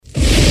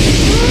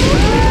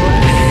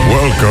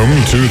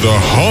Welcome to the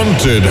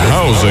Haunted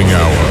Housing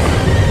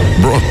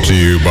Hour, brought to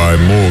you by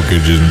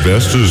Mortgage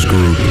Investors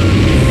Group.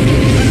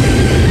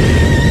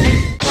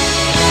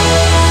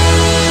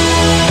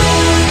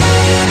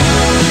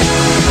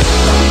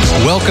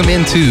 Welcome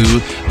into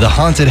the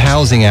Haunted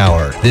Housing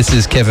Hour. This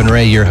is Kevin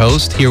Ray, your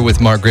host, here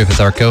with Mark Griffith,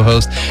 our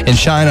co-host, and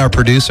Shine, our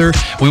producer.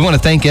 We want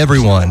to thank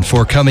everyone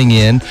for coming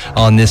in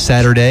on this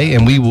Saturday,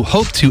 and we will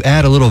hope to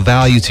add a little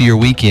value to your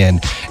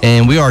weekend.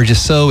 And we are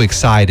just so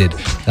excited,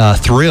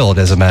 thrilled,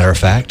 as a matter of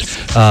fact,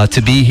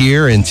 to be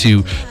here and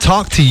to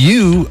talk to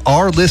you,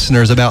 our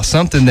listeners, about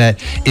something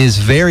that is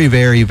very,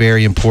 very,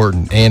 very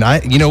important.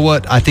 And you know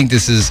what? I think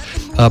this is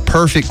a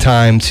perfect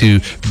time to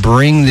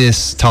bring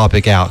this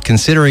topic out,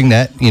 considering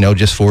that,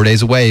 just 4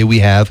 days away, we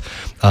have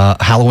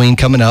Halloween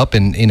coming up,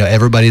 and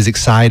everybody's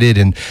excited,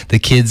 and the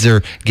kids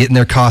are getting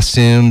their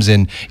costumes,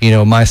 and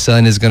my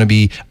son is going to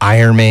be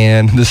Iron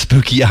Man, the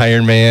spooky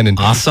Iron Man, and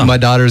awesome. My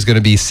daughter is going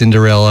to be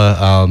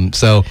Cinderella.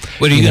 So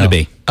what are you going to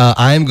be?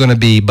 I'm going to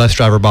be Bus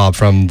Driver Bob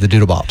from the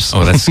Doodle Bops.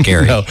 Oh, that's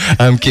scary. No,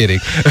 I'm kidding.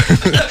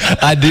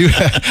 I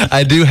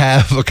do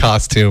have a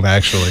costume,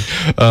 actually,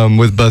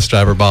 with Bus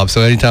Driver Bob. So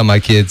anytime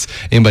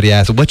anybody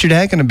asks, what's your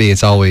dad going to be?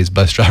 It's always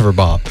Bus Driver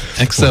Bob.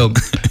 Excellent.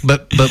 So,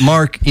 but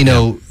Mark,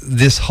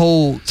 this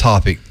whole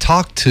topic,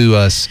 talk to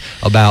us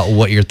about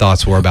what your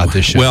thoughts were about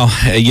this show.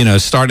 Well,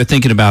 started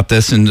thinking about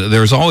this, and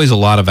there's always a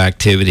lot of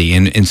activity.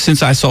 And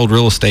since I sold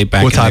real estate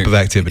back what type of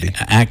activity?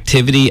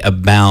 Activity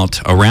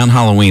around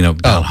Halloween,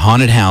 about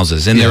haunted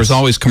houses. And there's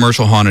always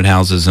commercial haunted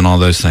houses and all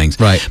those things.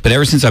 Right. But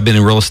ever since I've been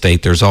in real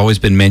estate, there's always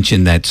been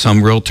mention that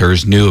some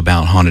realtors knew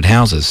about haunted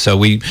houses.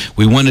 So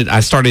I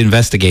started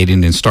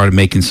investigating and started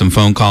making some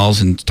phone calls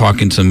and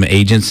talking to some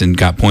agents and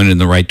got pointed in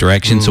the right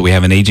direction. So we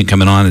have an agent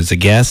coming on as a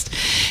guest.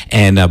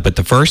 And but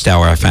the first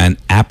hour I found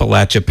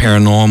Appalachia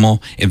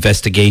Paranormal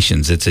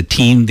Investigations. It's a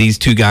team. These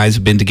two guys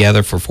have been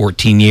together for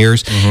 14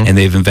 years, and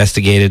they've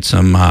investigated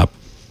some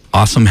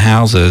awesome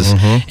houses.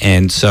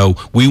 And so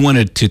we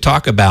wanted to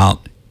talk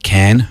about,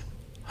 can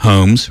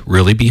homes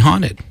really be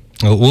haunted?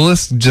 Well,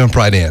 let's jump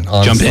right in,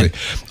 honestly.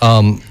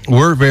 Jump in.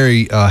 We're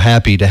very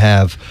happy to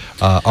have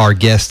our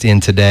guest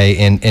in today.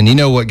 And you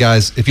know what,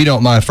 guys, if you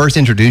don't mind, first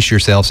introduce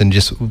yourselves and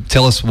just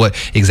tell us what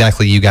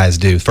exactly you guys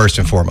do, first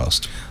and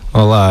foremost.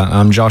 Well,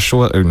 I'm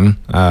Joshua Uten.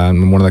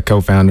 I'm one of the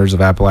co-founders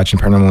of Appalachian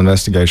Paranormal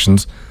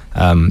Investigations.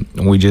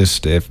 We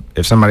just, if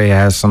somebody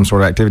has some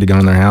sort of activity going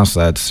on in their house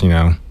that's,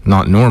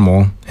 not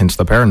normal, hence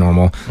the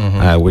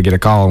paranormal, we get a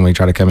call and we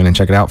try to come in and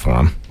check it out for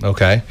them.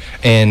 Okay.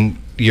 And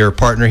your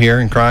partner here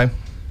in crime?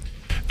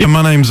 Yeah,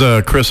 my name's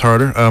Chris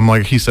Harder.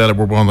 Like he said,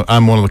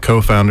 I'm one of the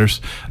co-founders.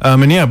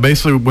 And yeah,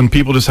 basically when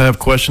people just have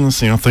questions,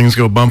 things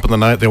go bump in the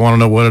night, they want to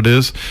know what it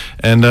is,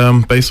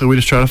 and basically we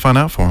just try to find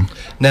out for them.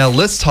 Now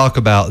let's talk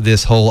about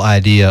this whole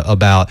idea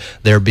about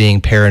there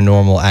being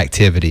paranormal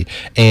activity.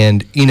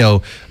 And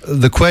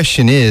the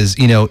question is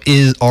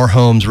our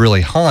homes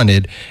really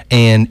haunted,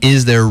 and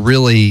is there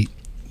really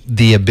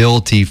the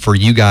ability for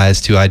you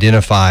guys to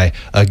identify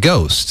a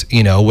ghost,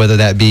 whether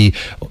that be,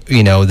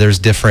 there's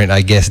different,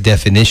 I guess,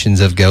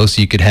 definitions of ghosts.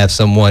 You could have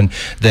someone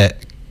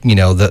that,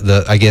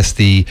 I guess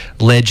the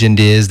legend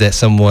is that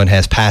someone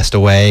has passed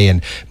away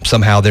and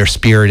somehow their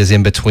spirit is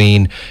in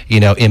between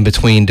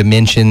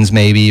dimensions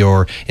maybe,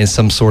 or in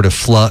some sort of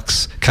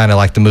flux, kind of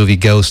like the movie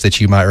Ghost that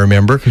you might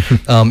remember.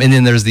 And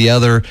then there's the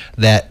other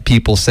that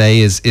people say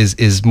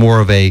is more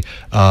of a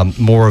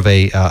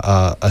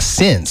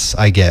sense,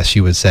 I guess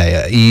you would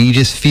say. You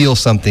just feel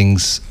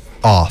something's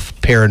off,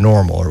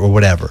 paranormal or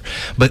whatever.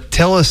 But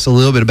tell us a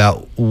little bit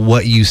about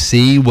what you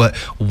see.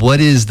 What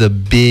is the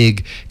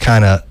big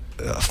kind of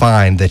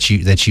find that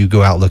you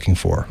go out looking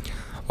for?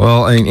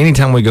 Well,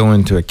 anytime we go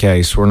into a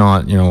case, we're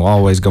not,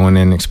 always going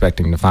in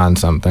expecting to find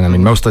something. I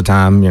mean, most of the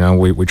time,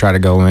 we try to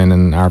go in,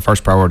 and our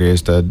first priority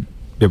is to be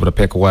able to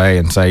pick away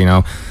and say,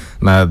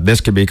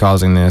 this could be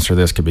causing this or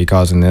this could be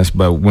causing this.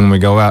 But when we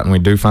go out and we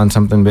do find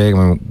something big,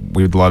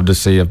 we'd love to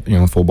see a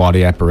full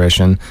body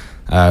apparition.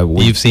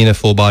 You've seen a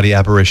full body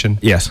apparition?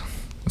 Yes,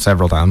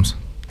 several times.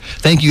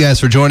 Thank you guys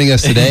for joining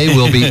us today.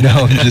 No,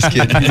 I'm just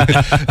kidding.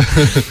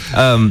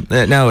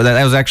 No,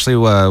 that was actually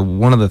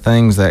one of the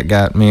things that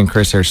got me and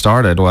Chris here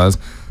started was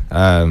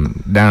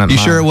down at You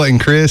sure it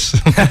wasn't Chris?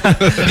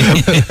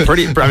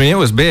 It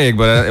was big,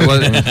 but it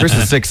wasn't. Chris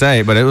is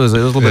 6'8", but it was a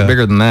little bit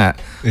bigger than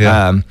that.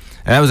 Yeah.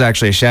 And that was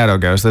actually a shadow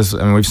ghost.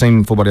 We've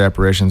seen full body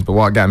apparitions, but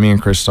what got me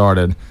and Chris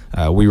started,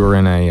 we were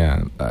in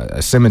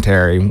a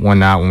cemetery one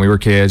night when we were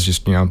kids,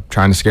 just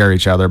trying to scare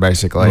each other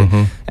basically,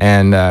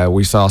 and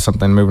we saw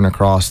something moving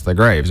across the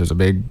graves. It was a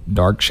big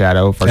dark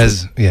shadow.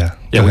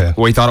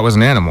 We thought it was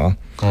an animal,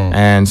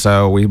 and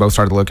so we both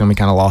started looking. We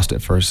kind of lost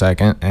it for a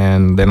second,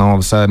 and then all of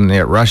a sudden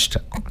it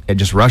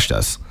just rushed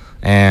us.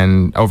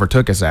 and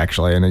overtook us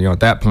actually. And at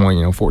that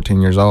point,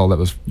 14 years old, that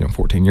was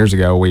 14 years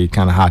ago, we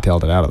kind of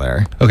hightailed it out of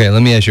there. Okay,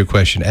 let me ask you a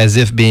question. As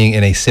if being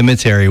in a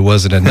cemetery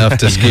wasn't enough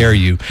to scare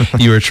you,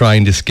 you were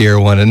trying to scare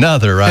one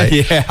another, right?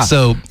 Yeah.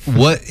 So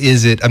what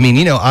is it? I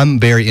mean, I'm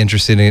very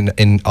interested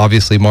in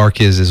obviously Mark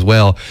is as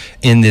well,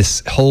 in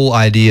this whole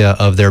idea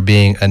of there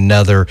being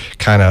another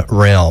kind of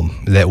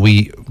realm that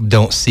we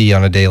don't see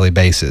on a daily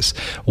basis.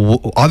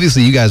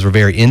 Obviously, you guys were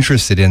very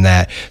interested in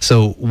that.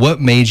 So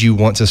what made you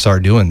want to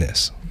start doing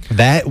this?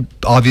 That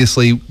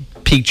obviously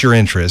piqued your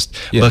interest,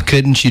 but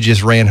couldn't you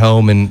just ran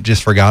home and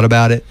just forgot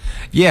about it?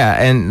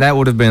 Yeah, and that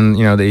would have been,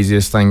 the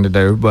easiest thing to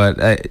do, but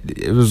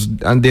it was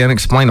the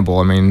unexplainable.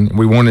 I mean,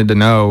 we wanted to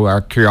know,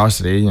 our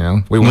curiosity,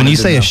 When you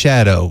say a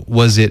shadow,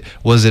 was it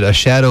a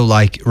shadow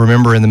like,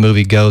 remember in the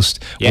movie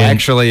Ghost? Yeah,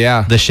 actually,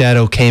 yeah. The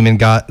shadow came and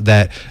got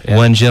that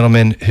one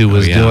gentleman who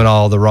was doing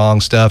all the wrong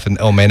stuff, and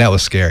oh man, that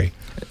was scary.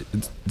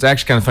 It's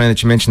actually kind of funny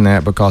that you mentioned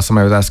that, because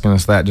somebody was asking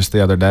us that just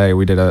the other day.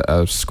 We did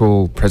a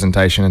school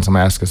presentation, and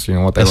somebody asked us,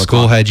 what they look like.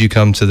 School had you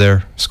come to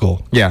their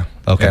school? Yeah.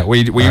 Okay. Yeah, we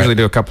usually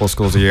do a couple of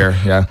schools a year.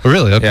 Yeah.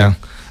 Really? Okay.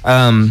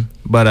 Yeah.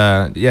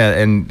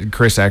 And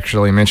Chris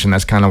actually mentioned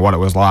that's kind of what it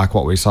was like,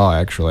 what we saw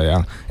actually.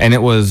 And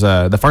it was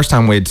the first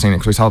time we'd seen it,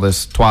 because we saw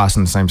this twice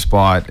in the same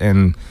spot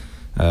in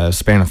a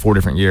span of 4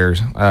 different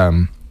years.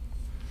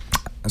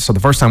 So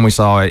the first time we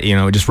saw it,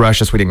 it just rushed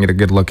us. We didn't get a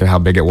good look at how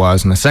big it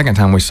was. And the second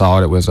time we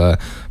saw it, it was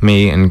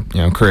me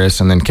and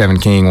Chris, and then Kevin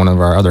King, one of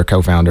our other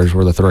co-founders,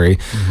 were the three.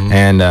 Mm-hmm.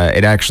 And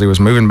it actually was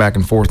moving back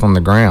and forth on the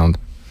ground.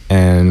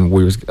 And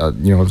we was,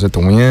 was it the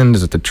wind?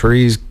 Is it the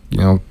trees?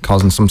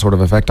 Causing some sort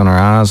of effect on our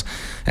eyes.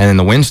 And then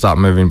the wind stopped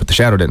moving, but the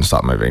shadow didn't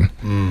stop moving.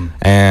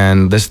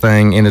 And this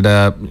thing ended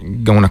up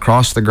going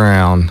across the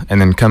ground and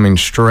then coming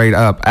straight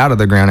up out of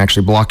the ground,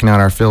 actually blocking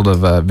out our field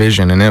of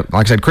vision. And it,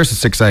 like I said, Chris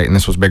is 6'8", and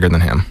this was bigger than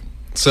him.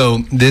 So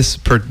this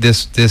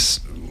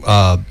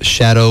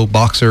shadow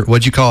boxer,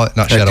 what'd you call it?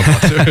 Not shadow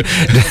boxer.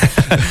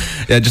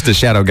 Yeah, just a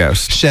shadow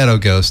ghost. Shadow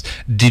ghost.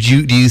 Do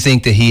you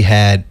think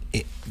that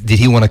did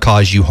he want to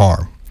cause you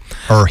harm,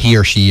 or he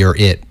or she or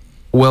it?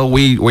 Well,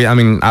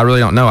 I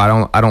really don't know.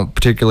 I don't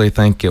particularly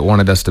think it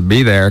wanted us to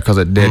be there, because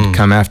it did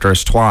come after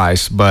us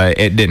twice, but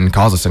it didn't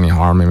cause us any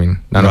harm. I mean,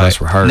 none of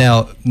us were hurt.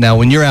 Now,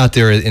 when you're out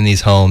there in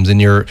these homes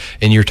and you're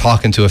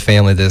talking to a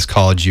family that's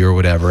called you or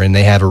whatever, and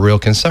they have a real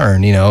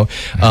concern, do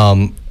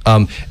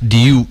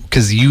you,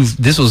 because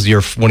this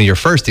was one of your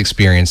first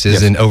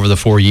experiences, and over the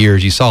 4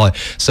 years you saw it.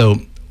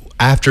 So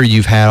after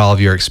you've had all of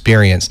your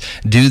experience,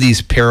 do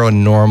these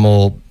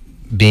paranormal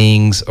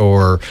beings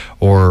or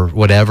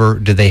whatever,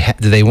 do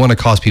they want to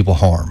cause people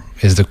harm,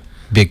 is the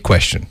big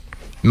question.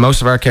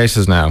 Most of our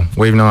cases, no.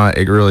 We've not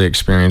really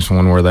experienced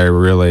one where they're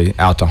really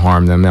out to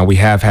harm them. Now, we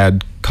have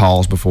had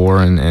calls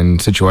before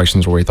and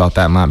situations where we thought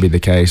that might be the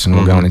case, and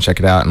we'll go in and check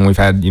it out. And we've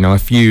had a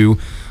few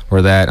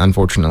where that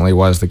unfortunately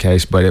was the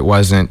case, but it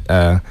wasn't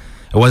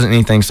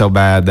anything so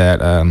bad that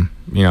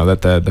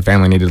that the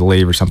family needed to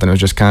leave or something. It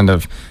was just kind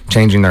of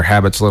changing their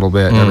habits a little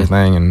bit and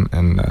everything.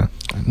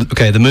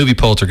 Okay, the movie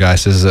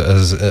Poltergeist is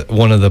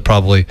one of the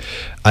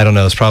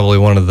it's probably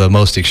one of the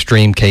most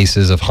extreme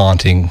cases of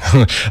haunting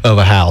of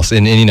a house,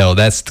 and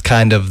that's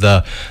kind of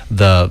the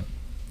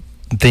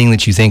thing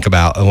that you think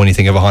about when you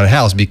think of a haunted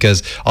house,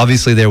 because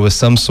obviously there was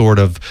some sort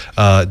of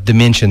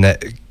dimension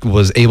that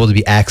was able to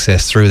be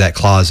accessed through that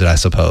closet, I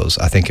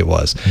think it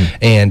was.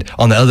 And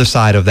on the other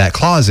side of that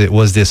closet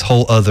was this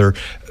whole other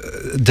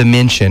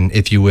dimension,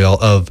 if you will,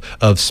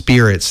 of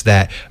spirits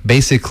that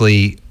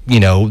basically,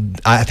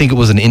 I think it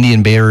was an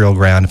Indian burial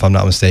ground, if I'm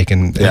not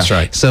mistaken. That's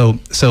right. So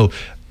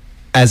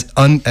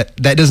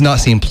that does not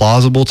seem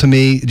plausible to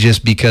me,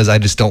 just because I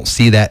just don't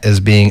see that as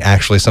being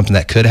actually something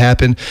that could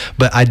happen.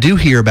 But I do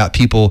hear about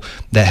people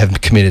that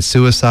have committed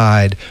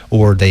suicide,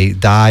 or they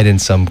died in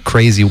some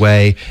crazy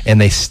way,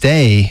 and they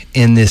stay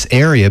in this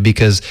area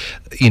because,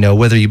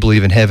 whether you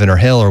believe in heaven or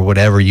hell or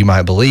whatever you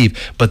might believe,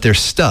 but they're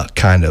stuck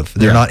kind of.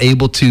 They're not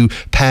able to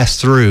pass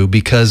through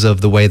because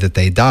of the way that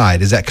they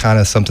died. Is that kind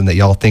of something that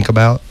y'all think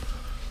about?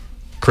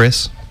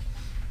 Chris?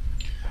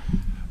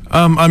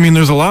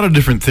 There's a lot of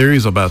different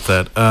theories about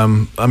that.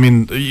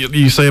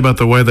 You say about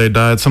the way they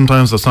died.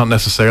 Sometimes that's not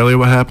necessarily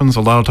what happens.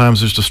 A lot of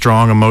times there's just a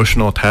strong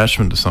emotional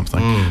attachment to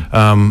something.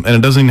 And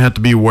it doesn't even have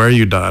to be where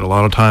you died. A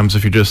lot of times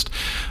if you're just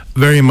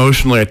very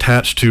emotionally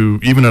attached to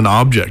even an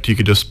object, you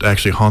could just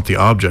actually haunt the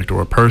object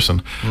or a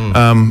person.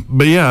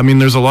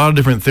 There's a lot of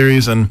different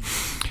theories, and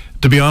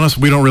to be honest,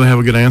 we don't really have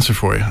a good answer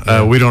for you.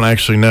 We don't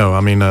actually know.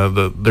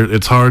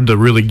 It's hard to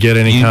really get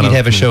any kind of... You'd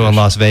have a show in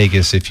Las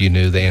Vegas if you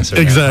knew the answer.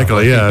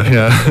 Exactly,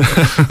 yeah.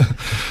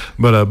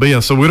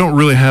 So we don't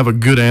really have a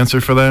good answer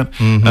for that.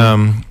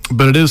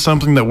 But it is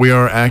something that we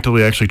are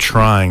actively actually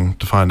trying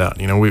to find out.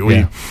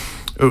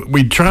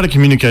 We try to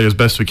communicate as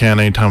best we can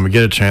anytime we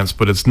get a chance,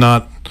 but it's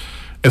not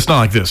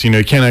like this. You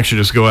can't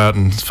actually just go out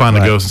and find a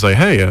ghost and say,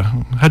 "Hey,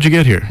 how'd you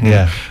get here?"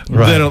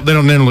 They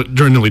don't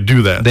generally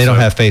do that. They don't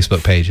have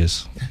Facebook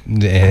pages.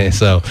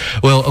 So,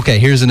 okay,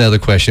 here's another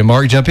question.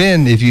 Mark, jump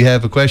in if you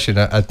have a question.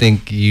 I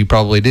think you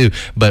probably do.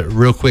 But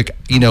real quick,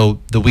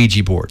 the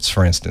Ouija boards,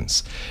 for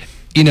instance.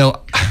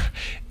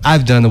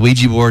 I've done the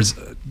Ouija boards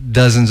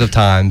dozens of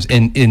times,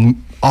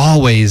 and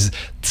always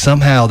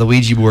somehow the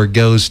Ouija board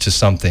goes to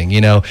something,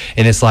 and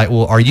it's like,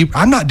 well,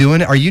 I'm not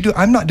doing it.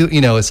 I'm not doing,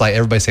 it's like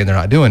everybody's saying they're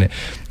not doing it.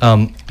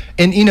 And,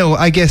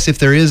 I guess if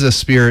there is a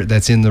spirit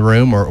that's in the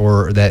room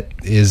or that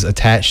is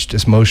attached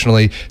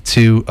emotionally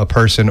to a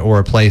person or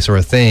a place or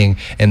a thing,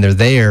 and they're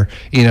there,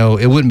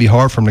 it wouldn't be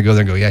hard for them to go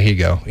there and go, yeah, here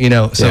you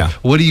go. So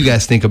what do you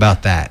guys think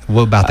about that?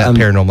 What about that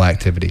paranormal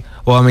activity?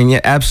 Well, I mean, yeah,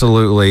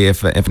 absolutely.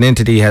 If an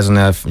entity has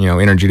enough,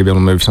 energy to be able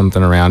to move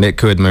something around, it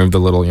could move the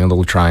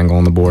little triangle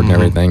on the board and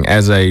everything.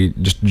 As a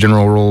just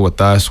general rule with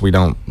us, we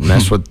don't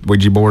mess with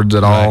Ouija boards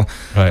at all.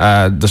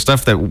 Right. The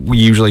stuff that we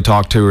usually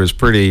talk to is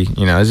pretty,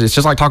 it's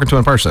just like talking to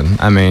a person.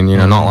 I mean,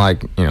 not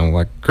like,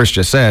 like Chris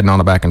just said, not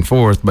a back and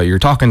forth, but you're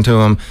talking to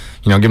them,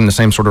 give them the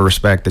same sort of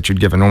respect that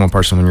you'd give a normal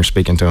person when you're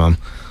speaking to them.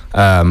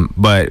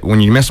 But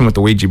when you're messing with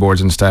the Ouija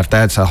boards and stuff,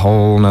 that's a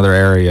whole nother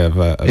area of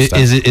stuff.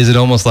 Is it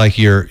almost like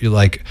you're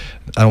like,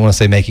 I don't want to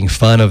say making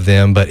fun of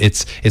them, but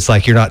it's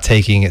like you're not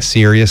taking it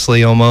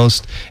seriously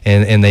almost,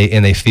 and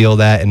they feel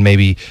that, and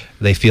maybe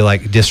they feel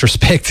like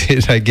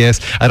disrespected, I guess.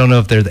 I don't know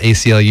if they're the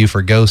ACLU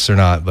for ghosts or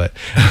not, but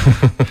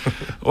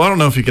well, I don't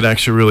know if you could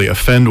actually really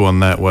offend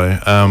one that way.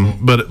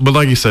 But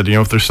like you said,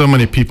 if there's so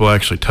many people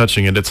actually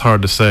touching it, it's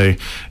hard to say,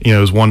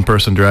 is one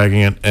person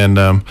dragging it, and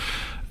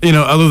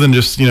other than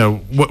just,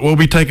 what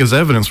we take as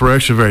evidence, we're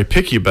actually very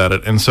picky about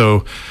it. And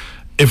so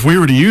if we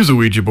were to use a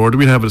Ouija board,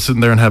 we'd have it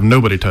sitting there and have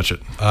nobody touch it.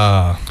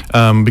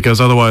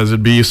 Because otherwise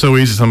it'd be so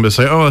easy for somebody to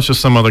say, oh, that's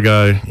just some other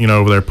guy,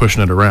 over there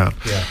pushing it around.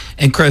 Yeah.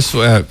 And Chris,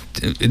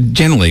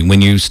 generally,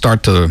 when you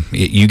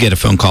get a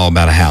phone call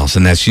about a house,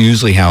 and that's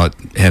usually how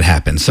it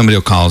happens. Somebody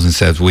will call and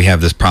says, we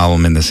have this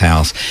problem in this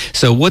house.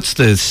 So what's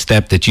the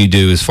step that you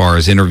do as far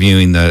as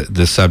interviewing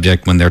the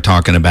subject when they're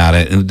talking about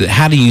it? And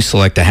how do you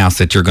select a house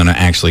that you're going to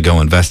actually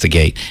go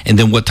investigate? And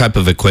then what type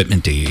of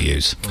equipment do you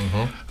use?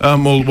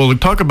 Well, we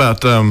talk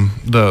about how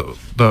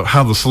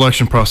the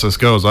selection process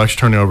goes. I'll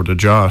actually turn it over to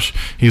Josh.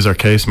 He's our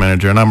case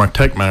manager, and I'm our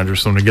tech manager,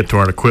 so when we get to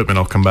our equipment,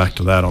 I'll come back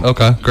to that.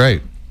 Okay,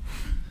 great.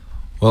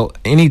 Well,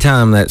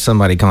 anytime that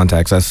somebody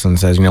contacts us and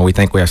says, we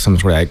think we have some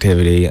sort of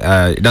activity,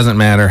 it doesn't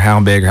matter how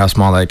big or how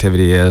small the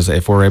activity is.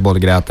 If we're able to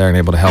get out there and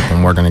able to help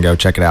them, we're going to go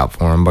check it out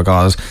for them,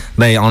 because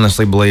they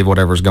honestly believe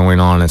whatever's going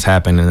on is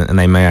happening, and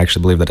they may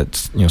actually believe that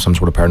it's, some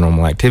sort of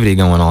paranormal activity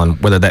going on.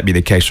 Whether that be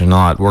the case or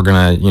not, we're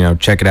going to,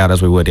 check it out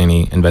as we would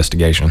any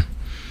investigation.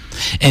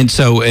 And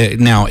so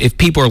now, if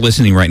people are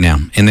listening right now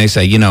and they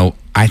say,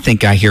 I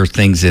think I hear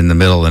things in the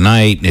middle of the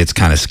night, it's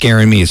kind of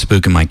scaring me, it's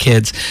spooking my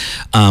kids,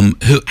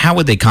 how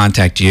would they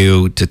contact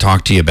you to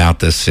talk to you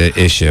about this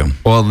issue?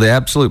 Well, the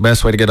absolute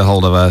best way to get a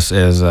hold of us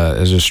is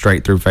just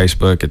straight through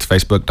Facebook. It's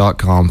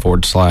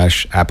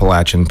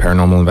facebook.com/Appalachian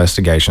Paranormal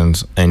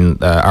Investigations.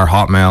 And our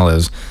Hotmail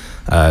is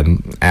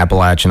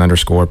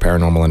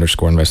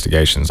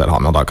Appalachian_paranormal_investigations at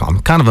hotmail.com.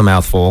 Kind of a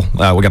mouthful. We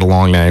got a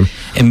long name.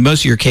 And most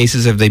of your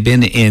cases, have they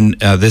been in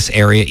this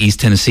area, East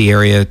Tennessee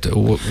area?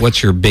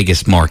 What's your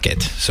biggest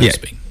market, so to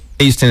speak?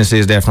 East Tennessee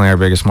is definitely our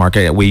biggest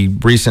market. We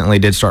recently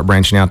did start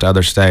branching out to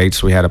other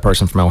states. We had a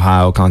person from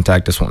Ohio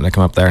contact us wanting to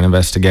come up there and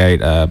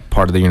investigate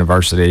part of the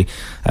university.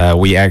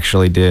 We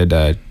actually did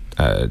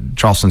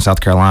Charleston, South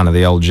Carolina,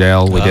 the old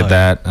jail. We did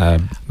that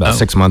about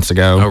 6 months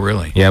ago. Oh,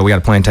 really? Yeah, we got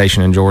a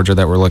plantation in Georgia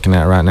that we're looking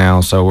at right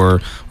now. So we're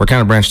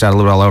kind of branched out a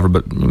little bit all over,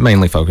 but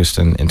mainly focused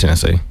in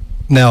Tennessee.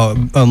 Now,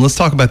 let's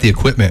talk about the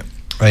equipment.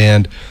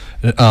 And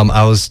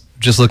I was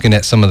just looking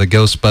at some of the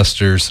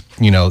Ghostbusters.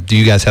 Do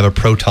you guys have a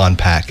proton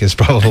pack? Is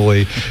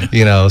probably,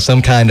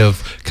 some kind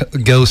of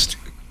ghost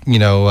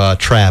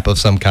trap of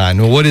some kind.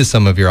 Well, what is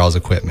some of your all's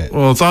equipment?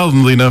 Well, it's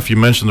oddly enough you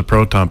mentioned the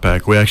proton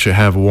pack. We actually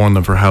have worn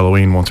them for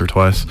Halloween once or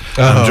twice.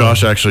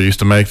 Josh actually used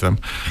to make them.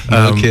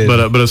 No kidding.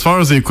 But as far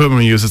as the equipment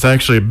we use, it's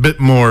actually a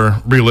bit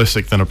more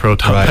realistic than a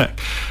proton pack.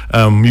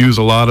 We use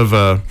a lot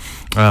of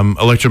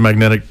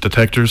electromagnetic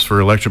detectors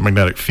for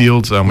electromagnetic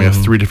fields. We have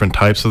 3 different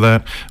types of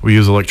that. We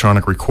use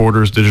electronic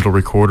recorders, digital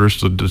recorders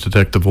to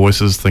detect the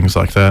voices, things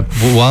like that.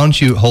 Well, why don't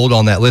you hold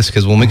on that list,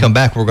 because when we come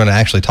back, we're going to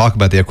actually talk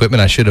about the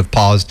equipment. I should have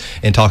paused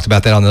and talked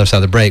about that on the other side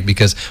of the break,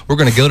 because we're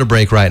going to go to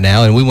break right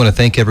now, and we want to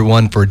thank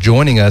everyone for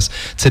joining us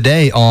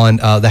today on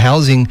the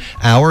Housing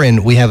Hour,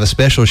 and we have a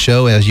special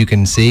show, as you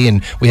can see,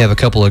 and we have a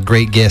couple of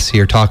great guests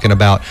here talking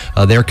about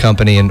their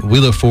company, and we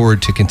look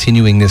forward to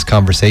continuing this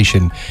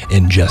conversation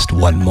in just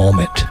one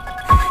moment.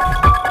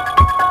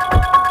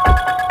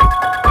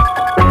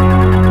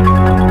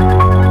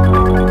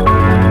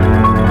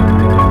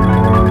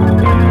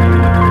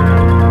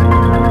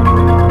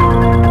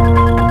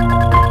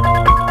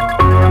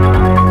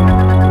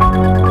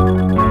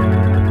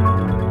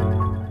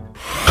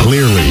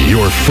 Clearly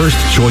your first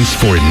choice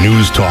for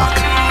news talk.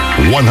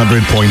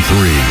 100.3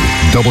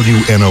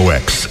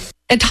 WNOX.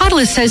 At Title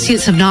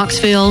Associates of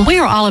Knoxville, we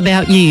are all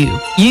about you.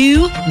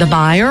 You, the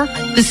buyer,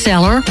 the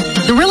seller,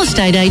 the real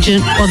estate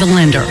agent, or the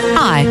lender.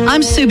 Hi,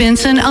 I'm Sue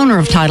Benson, owner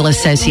of Title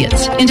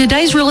Associates. In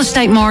today's real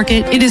estate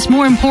market, it is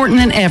more important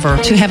than ever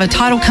to have a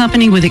title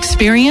company with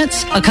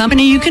experience, a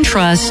company you can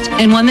trust,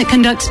 and one that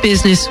conducts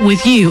business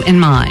with you in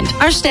mind.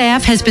 Our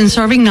staff has been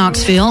serving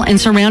Knoxville and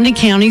surrounding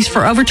counties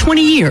for over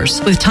 20 years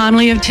with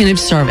timely, attentive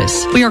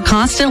service. We are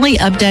constantly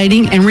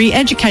updating and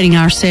re-educating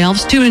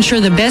ourselves to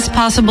ensure the best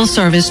possible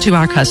service to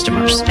our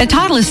customers. At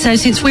Title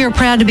Associates, we are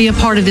proud to be a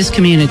part of this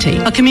community,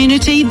 a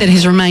community that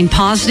has remained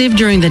positive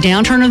during the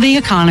downturn of the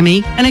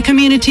economy, and a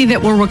community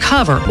that will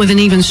recover with an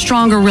even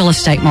stronger real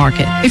estate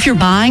market. If you're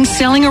buying,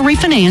 selling, or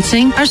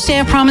refinancing, our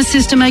staff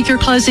promises to make your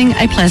closing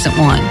a pleasant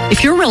one.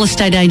 If you're a real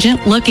estate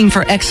agent looking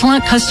for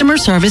excellent customer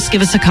service,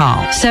 give us a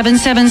call,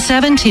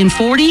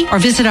 777-1040, or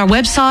visit our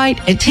website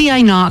at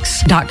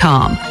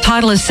tanox.com.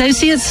 Title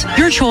Associates,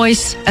 your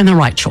choice and the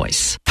right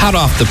choice. Hot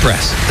off the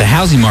press, the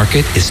housing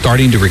market is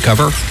starting to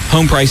recover.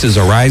 Home prices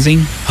are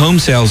rising. Home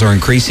sales are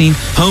increasing.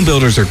 Home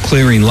builders are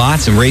clearing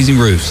lots and raising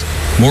roofs.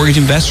 Mortgage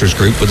Investors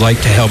Group would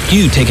like to help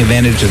you take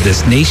advantage of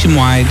this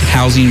nationwide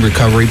housing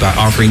recovery by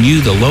offering you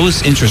the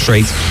lowest interest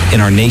rates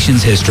in our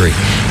nation's history.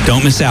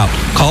 Don't miss out.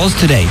 Call us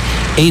today,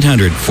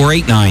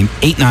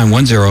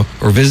 800-489-8910,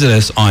 or visit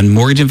us on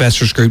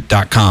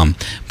mortgageinvestorsgroup.com.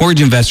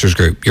 Mortgage Investors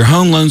Group, your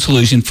home loan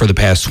solution for the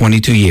past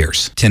 22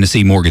 years.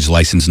 Tennessee Mortgage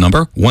License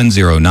Number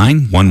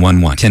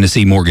 109111.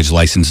 Tennessee Mortgage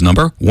License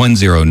Number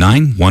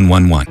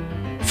 109111.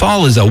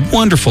 Fall is a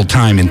wonderful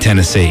time in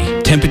Tennessee.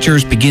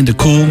 Temperatures begin to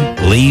cool,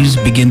 leaves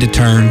begin to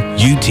turn,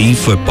 UT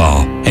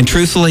football. And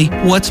truthfully,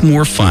 what's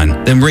more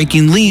fun than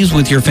raking leaves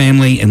with your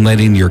family and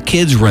letting your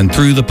kids run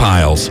through the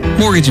piles?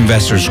 Mortgage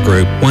Investors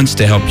Group wants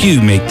to help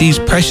you make these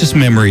precious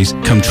memories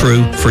come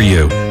true for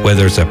you.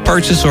 Whether it's a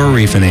purchase or a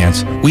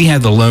refinance, we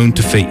have the loan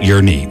to fit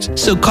your needs.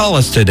 So call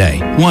us today,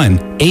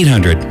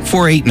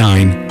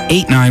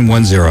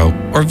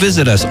 1-800-489-8910, or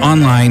visit us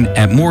online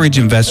at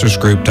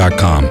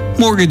mortgageinvestorsgroup.com.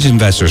 Mortgage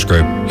Investors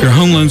Group, your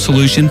home loan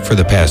solution for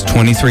the past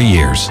 23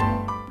 years.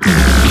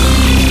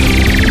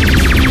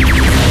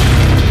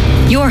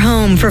 Your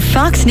home for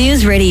Fox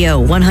News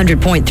Radio,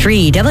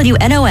 100.3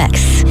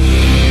 WNOX.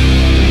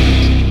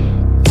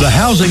 The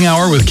Housing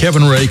Hour with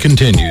Kevin Ray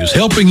continues,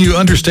 helping you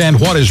understand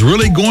what is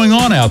really going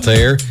on out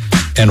there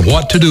and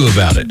what to do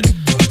about it.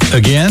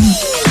 Again,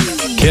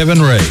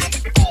 Kevin Ray.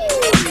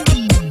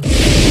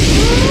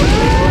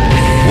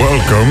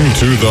 Welcome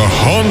to the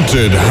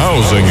Haunted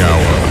Housing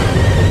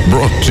Hour,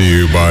 brought to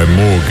you by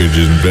Mortgage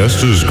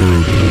Investors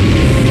Group.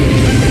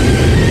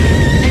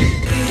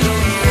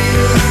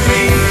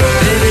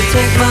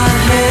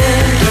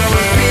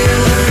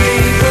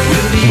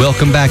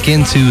 Welcome back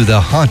into the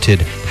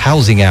Haunted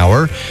Housing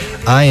Hour.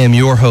 I am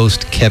your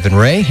host, Kevin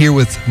Ray, here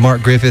with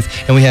Mark Griffith,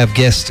 and we have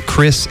guests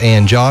Chris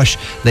and Josh.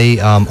 They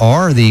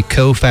are the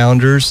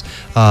co-founders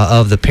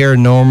of the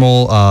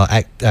paranormal,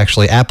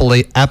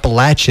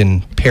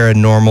 Appalachian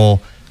Paranormal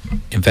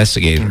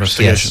Investigations.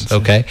 Yes,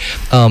 okay.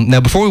 Now,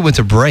 before we went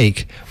to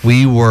break,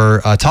 we were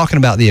talking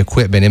about the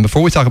equipment. And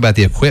before we talk about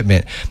the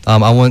equipment,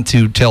 I want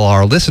to tell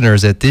our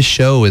listeners that this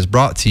show is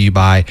brought to you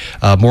by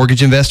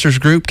Mortgage Investors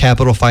Group,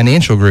 Capital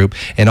Financial Group,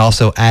 and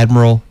also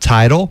Admiral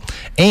Title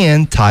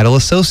and Title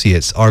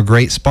Associates, our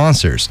great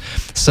sponsors.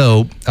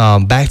 So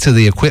back to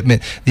the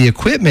equipment. The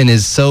equipment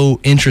is so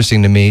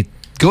interesting to me.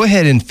 Go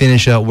ahead and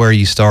finish up where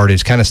you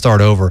started. Kind of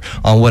start over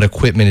on what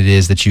equipment it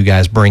is that you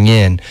guys bring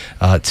in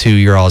to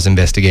your all's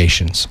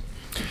investigations.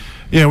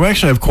 Yeah, we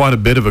actually have quite a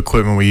bit of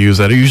equipment we use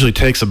that. It usually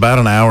takes about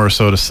an hour or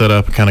so to set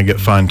up and kind of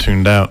get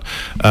fine-tuned out.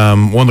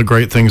 One of the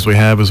great things we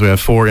have is we have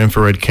 4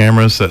 infrared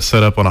cameras that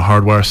set up on a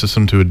hardwire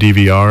system to a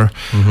DVR.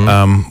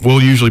 Mm-hmm.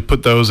 We'll usually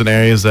put those in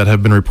areas that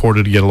have been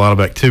reported to get a lot of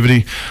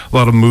activity, a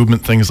lot of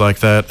movement, things like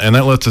that. And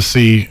that lets us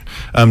see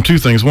 2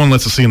 things. One,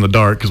 lets us see in the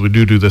dark because we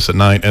do this at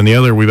night. And the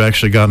other, we've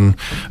actually gotten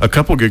a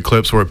couple good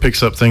clips where it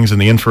picks up things in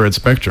the infrared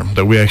spectrum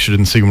that we actually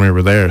didn't see when we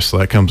were there. So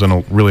that comes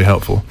in really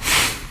helpful.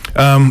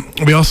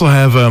 We also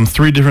have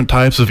 3 different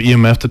types of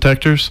EMF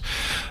detectors.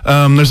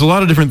 There's a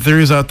lot of different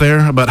theories out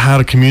there about how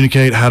to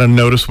communicate, how to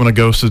notice when a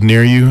ghost is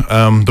near you.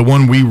 The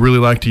one we really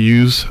like to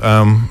use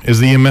is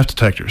the EMF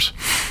detectors.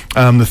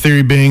 The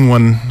theory being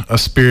when a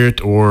spirit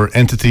or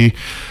entity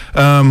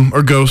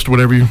or ghost,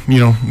 whatever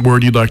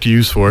word you'd like to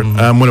use for it,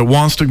 when it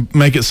wants to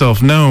make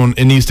itself known,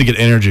 it needs to get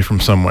energy from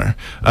somewhere,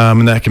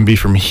 and that can be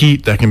from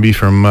heat, that can be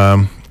from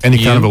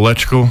any kind of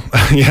electrical.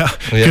 yeah,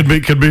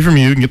 could be from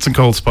you. You can get some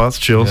cold spots,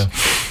 chills. Yeah.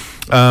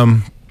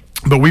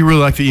 But we really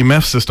like the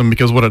EMF system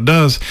because what it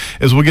does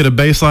is we'll get a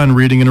baseline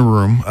reading in a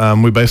room.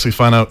 We basically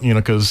find out,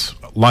 because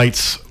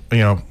lights,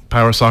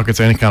 power sockets,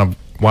 any kind of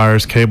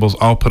wires, cables,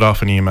 all put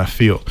off an EMF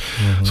field.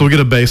 So we'll get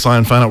a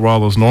baseline, find out where all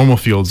those normal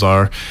fields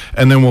are,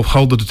 and then we'll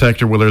hold the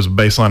detector where there's a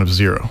baseline of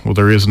 0, where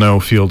there is no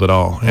field at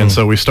all. And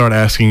so we start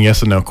asking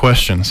yes and no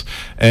questions.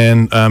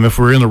 And if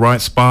we're in the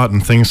right spot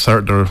and things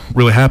start to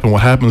really happen,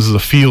 what happens is a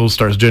field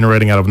starts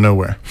generating out of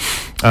nowhere.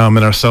 And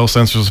our cell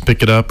sensors will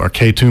pick it up, our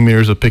K2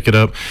 mirrors will pick it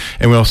up,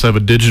 and we also have a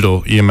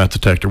digital EMF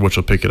detector which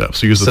will pick it up.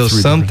 So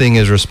something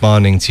is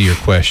responding to your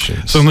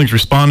questions. Something's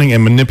responding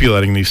and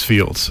manipulating these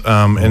fields.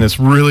 And it's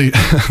really,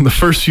 the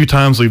first few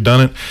times we've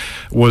done it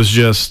was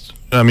just,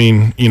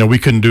 we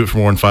couldn't do it for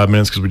more than 5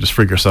 minutes because we just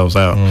freak ourselves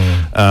out.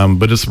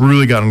 But it's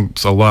really gotten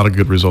a lot of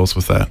good results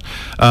with that.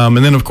 And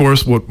then, of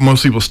course, what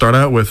most people start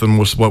out with, and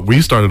what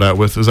we started out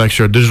with, is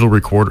actually our digital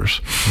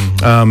recorders.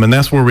 And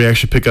that's where we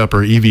actually pick up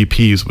our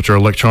EVPs, which are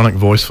electronic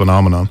voice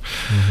phenomenon.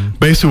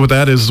 Basically what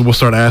that is we'll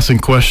start asking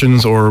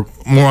questions, or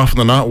more often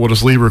than not, we'll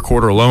just leave a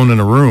recorder alone in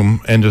a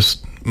room and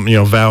just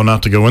vow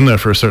not to go in there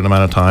for a certain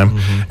amount of time,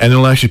 and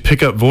it'll actually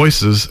pick up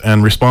voices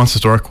and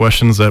responses to our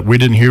questions that we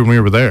didn't hear when we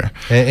were there.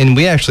 And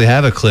we actually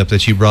have a clip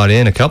that you brought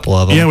in, a couple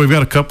of them. Yeah, we've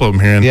got a couple of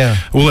them here, and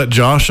we'll let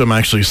Josh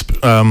actually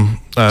set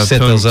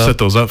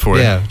those up for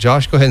you. Yeah,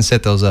 Josh, go ahead and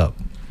set those up.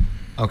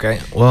 Okay.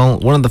 Well,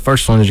 one of the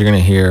first ones you're going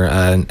to hear,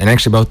 and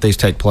actually both these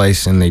take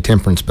place in the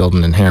Temperance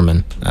Building in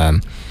Harriman.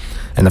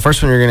 And the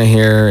first one you're going to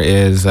hear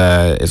is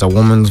a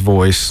woman's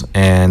voice,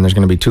 and there's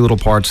going to be 2 little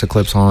parts that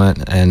clips on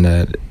it,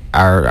 and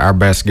our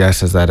best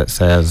guess is that it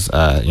says,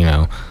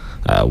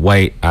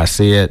 wait, I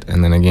see it,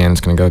 and then again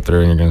it's going to go through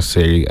and you're going to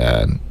see,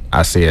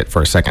 I see it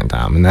for a second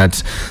time. And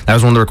that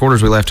was one of the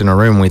recorders we left in our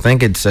room. We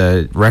think it's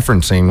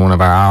referencing one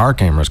of our IR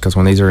cameras, because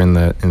when these are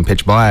in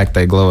pitch black,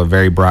 they glow a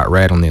very bright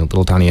red on the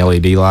little tiny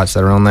LED lights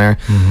that are on there.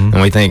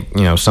 And we think,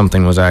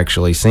 something was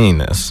actually seeing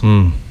this.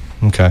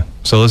 Okay,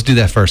 so let's do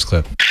that first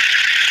clip.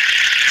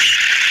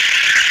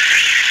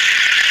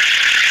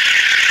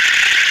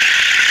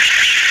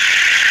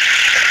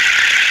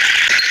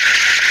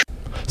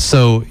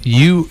 So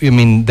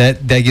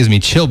that gives me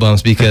chill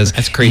bumps, because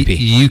that's creepy.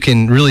 You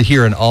can really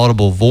hear an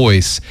audible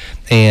voice,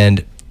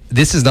 and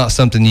this is not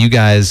something you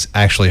guys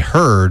actually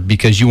heard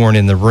because you weren't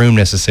in the room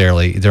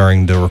necessarily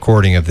during the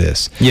recording of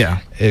this. Yeah.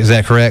 Is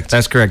that correct?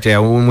 That's correct, yeah.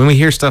 When we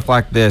hear stuff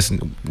like this,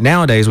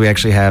 nowadays we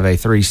actually have a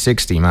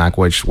 360 mic,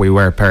 which we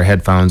wear a pair of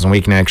headphones, and we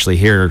can actually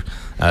hear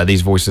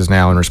these voices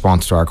now in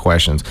response to our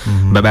questions.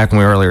 But back when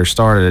we earlier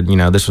started,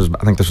 I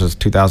think this was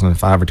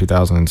 2005 or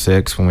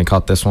 2006 when we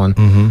caught this one.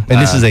 And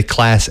this is a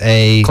Class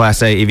A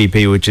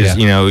EVP, which is,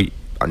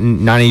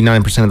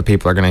 99% of the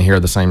people are going to hear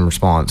the same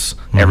response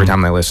every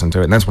time they listen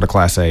to it, and that's what a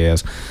Class A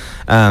is.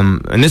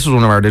 And this was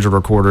one of our digital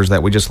recorders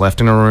that we just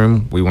left in a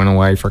room. We went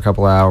away for a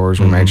couple of hours.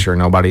 We made sure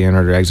nobody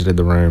entered or exited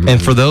the room.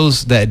 And for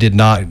those that did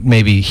not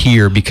maybe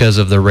hear because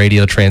of the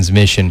radio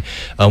transmission,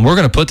 we're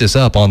going to put this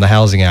up on the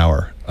Housing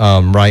Hour.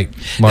 Right,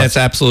 Mark? That's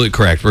absolutely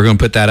correct. We're going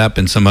to put that up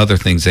and some other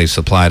things they've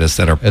supplied us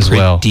that are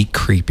pretty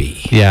creepy.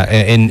 Yeah,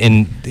 and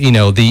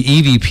the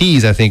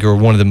EVPs I think are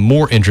one of the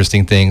more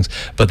interesting things,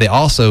 but they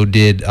also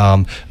did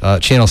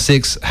Channel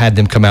 6 had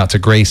them come out to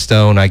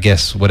Greystone, I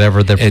guess,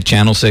 whatever the at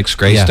Channel 6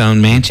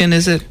 Greystone Mansion,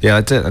 is it? Yeah,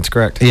 that's it. That's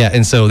correct. Yeah,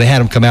 and so they had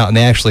them come out and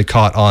they actually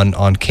caught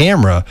on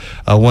camera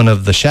one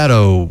of the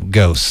shadow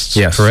ghosts.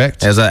 Yes,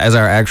 correct. As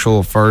our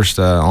actual first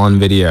on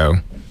video.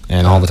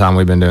 And all the time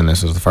we've been doing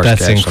this is the first.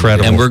 That's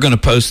incredible. And we're going to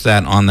post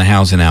that on the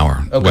Housing Hour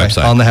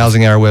website. On the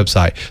Housing Hour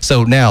website.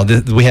 So now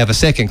we have a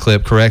second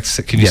clip,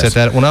 correct? Can you set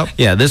that one up?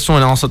 Yeah, this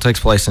one also takes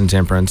place in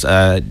Temperance.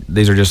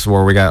 These are just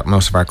where we got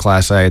most of our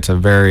Class A. It's a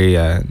very,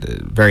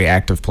 very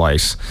active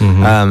place.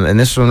 And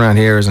this one right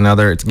here is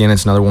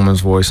it's another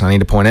woman's voice. I need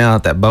to point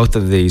out that both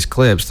of these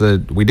clips,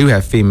 we do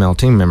have female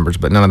team members,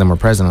 but none of them were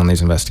present on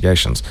these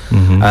investigations.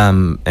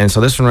 And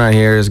so this one right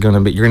here is going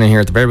to be, you're going to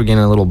hear at the very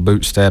beginning a little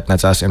boot step.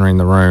 That's us entering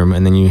the room,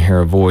 and then you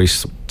hear a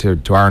voice. To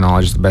our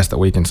knowledge, the best that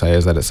we can say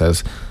is that it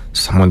says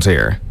someone's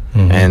here.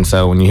 And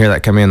so when you hear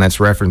that come in, that's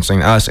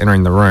referencing us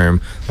entering the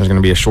room. There's going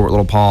to be a short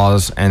little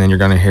pause, and then you're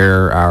going to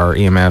hear our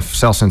EMF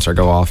cell sensor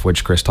go off,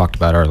 which Chris talked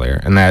about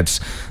earlier, and that's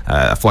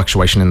a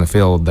fluctuation in the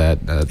field that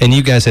and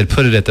you guys had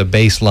put it at the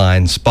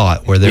baseline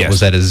spot where there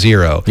was at a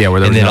 0. Yeah,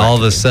 and then all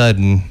of a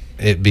sudden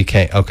it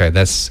became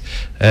that's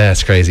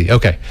crazy.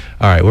 Okay,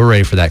 all right, we're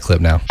ready for that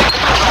clip now.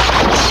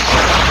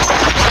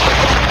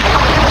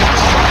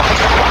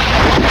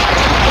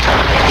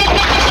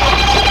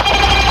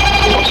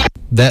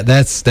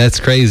 That's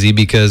crazy,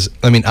 because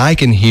I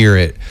can hear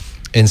it,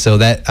 and so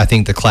that I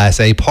think the Class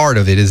A part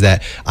of it is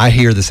that I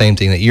hear the same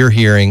thing that you're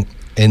hearing,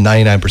 and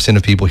 99%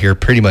 of people hear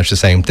pretty much the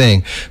same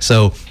thing.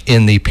 So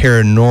in the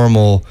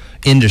paranormal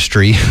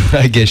industry,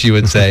 I guess you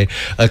would say,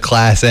 a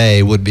Class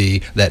A would be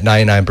that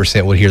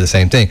 99% would hear the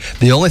same thing.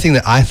 The only thing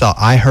that I thought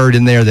I heard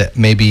in there that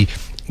maybe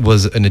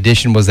was an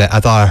addition was that I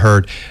thought I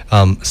heard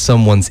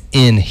someone's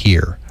in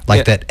here,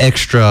 like that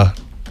extra.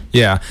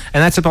 Yeah,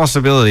 and that's a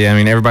possibility.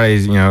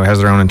 Everybody, has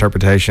their own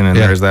interpretation, and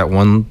there's that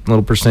 1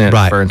 little percent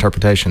for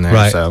interpretation there.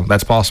 Right. So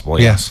that's possible.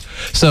 Yes.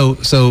 So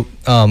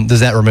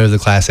does that remove the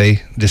Class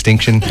A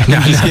distinction? But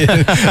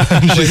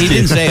he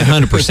didn't say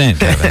 100%,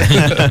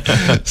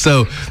 Kevin.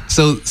 So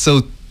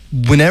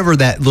whenever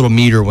that little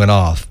meter went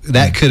off,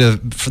 that could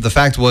have. For the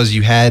fact was,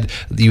 you had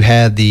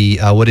the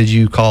what did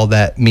you call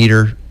that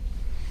meter?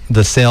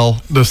 The cell,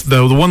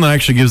 the one that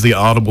actually gives the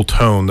audible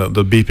tone,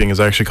 the beeping, is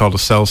actually called a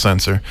cell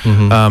sensor.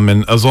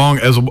 And as long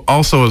as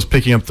also as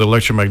picking up the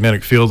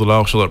electromagnetic field, it'll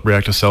also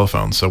react to cell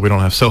phones. So we don't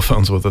have cell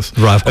phones with us.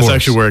 Right, of course. That's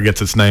actually where it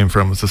gets its name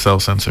from. It's a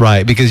cell sensor.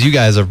 Right, because you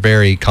guys are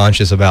very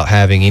conscious about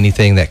having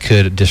anything that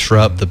could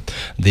disrupt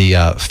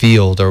the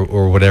field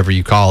or whatever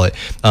you call it.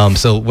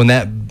 So when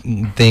that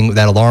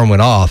alarm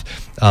went off,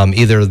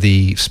 either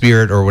the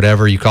spirit or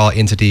whatever you call it,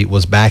 entity,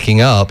 was backing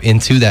up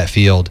into that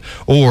field,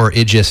 or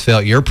it just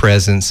felt your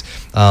presence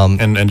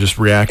and just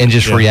reacted.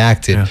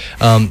 Reacted.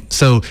 Yeah.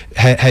 So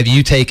have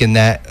you taken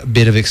that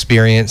bit of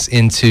experience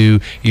into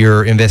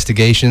your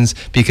investigations?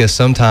 Because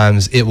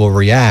sometimes it will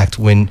react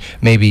when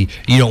maybe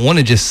you don't want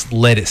to just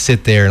let it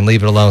sit there and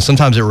leave it alone.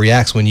 Sometimes it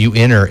reacts when you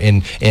enter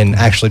and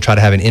actually try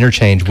to have an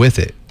interchange with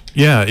it.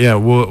 Yeah.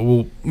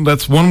 Well,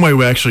 that's one way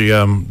we actually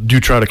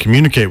do try to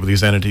communicate with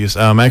these entities.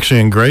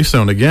 Actually, in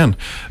Greystone, again,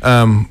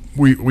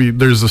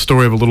 there's a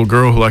story of a little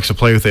girl who likes to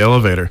play with the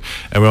elevator,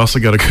 and we also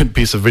got a good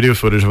piece of video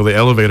footage where the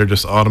elevator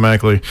just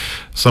automatically,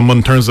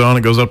 someone turns it on,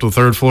 it goes up to the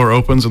third floor,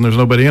 opens, and there's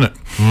nobody in it.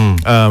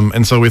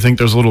 And so we think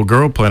there's a little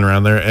girl playing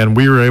around there, and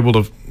we were able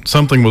to.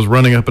 Something was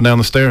running up and down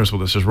the stairs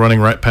with us, just running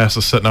right past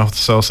us, setting off the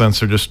cell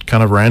sensor just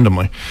kind of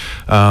randomly.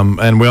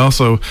 And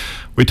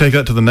we take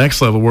that to the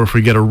next level, where if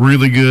we get a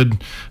really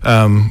good,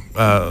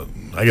 I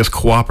guess,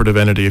 cooperative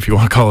entity, if you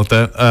want to call it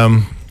that,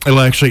 it'll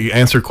actually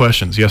answer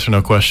questions, yes or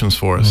no questions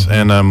for us.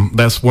 And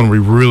that's when we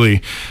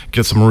really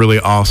get some really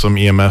awesome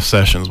EMF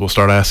sessions. We'll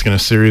start asking a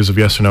series of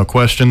yes or no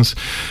questions,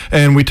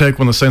 and we take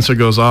when the sensor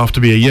goes off to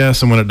be a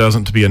yes, and when it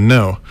doesn't to be a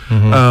no.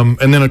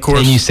 And then, of course...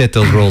 And you set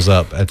those rules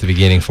up at the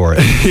beginning for it.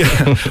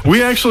 Yeah,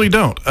 we actually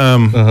don't.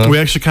 We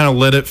actually kind of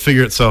let it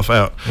figure itself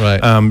out.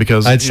 Right.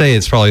 Because I'd say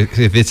it's probably,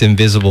 if it's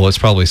invisible, it's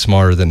probably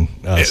smarter than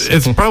us.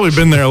 It's probably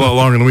been there a lot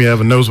longer than we have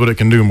and knows what it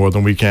can do more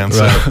than we can.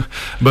 So. Right.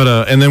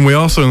 But and then we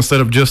also,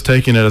 instead of just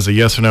taking it as a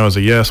yes or no as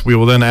a yes, we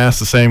will then ask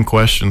the same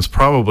questions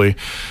probably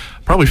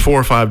 4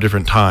 or 5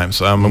 different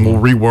times, and we'll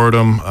reword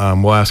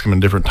them. We'll ask them in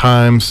different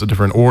times, a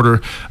different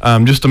order,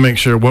 just to make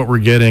sure what we're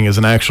getting is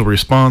an actual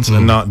response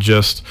and not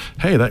just,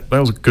 hey, that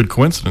was a good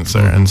coincidence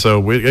there. And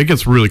so it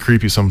gets really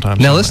creepy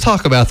sometimes. Now let's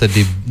talk about the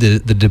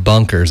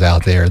debunkers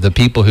out there, the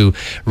people who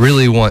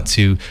really want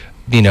to,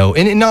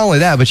 and not only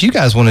that, but you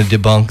guys want to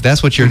debunk.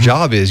 That's what your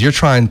job is. You're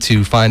trying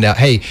to find out,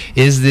 hey,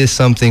 is this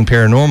something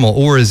paranormal,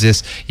 or is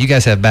this, you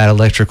guys have bad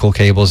electrical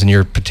cables and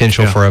your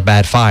potential for a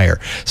bad fire.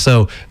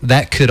 So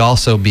that could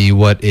also be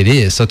what it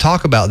is. So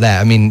talk about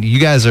that. I mean, you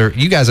guys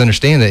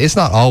understand that it's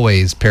not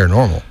always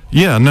paranormal.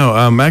 Yeah, no,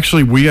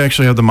 actually, we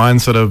actually have the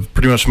mindset of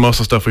pretty much most of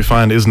the stuff we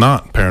find is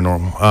not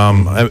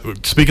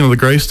paranormal. Speaking of the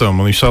Greystone,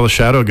 when we saw the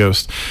shadow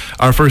ghost,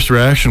 our first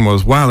reaction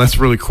was, wow, that's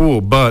really cool,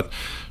 but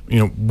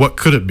what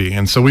could it be?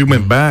 And so we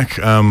went back,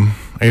 I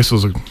guess it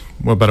was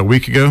about a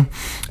week ago,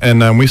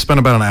 and we spent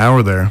about an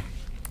hour there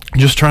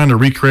just trying to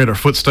recreate our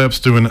footsteps,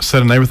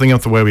 setting everything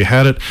up the way we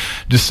had it,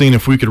 just seeing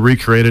if we could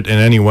recreate it in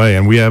any way,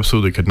 and we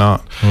absolutely could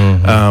not.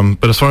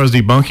 But as far as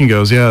debunking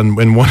goes,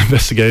 in one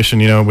investigation,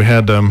 we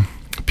had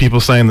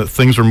people saying that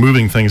things were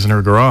moving things in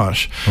her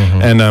garage.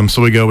 And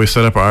so we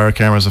set up our IR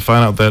cameras and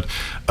find out that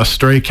a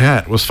stray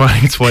cat was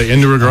finding its way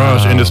into her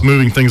garage and just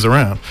moving things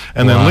around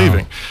and then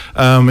leaving.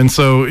 And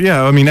so,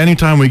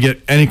 anytime we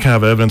get any kind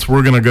of evidence,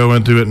 we're going to go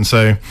into it and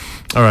say,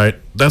 all right,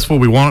 that's what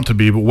we want it to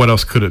be, but what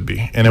else could it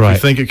be? And if we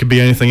think it could be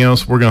anything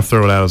else, we're going to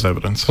throw it out as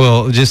evidence.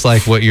 Well, just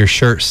like what your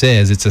shirt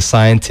says, it's a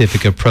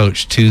scientific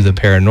approach to the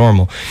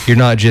paranormal. You're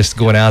not just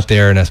going out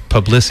there in a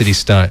publicity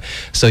stunt.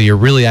 So you're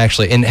really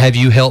actually, and have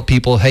you helped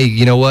people, hey,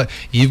 you know what?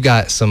 You've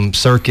got some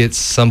circuits,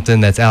 something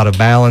that's out of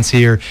balance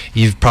here.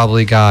 You've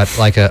probably got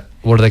like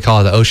what do they call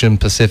it, the Ocean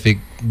Pacific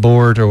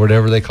board or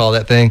whatever they call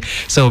that thing.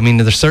 So,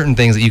 there's certain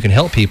things that you can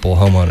help people,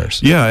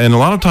 homeowners. Yeah, and a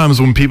lot of times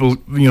when people,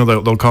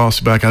 they'll call us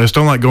back, I just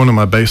don't like going to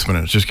my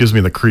basement. It just gives me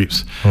the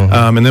creeps.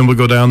 And then we'll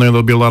go down there,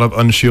 there'll be a lot of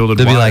unshielded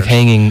There'll wires. be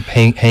like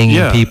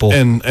hanging people.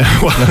 And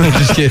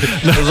just kidding.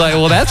 It's like,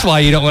 well, that's why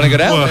you don't want to go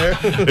down there.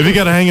 If you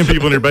got hanging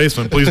people in your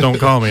basement, please don't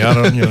call me. I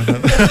don't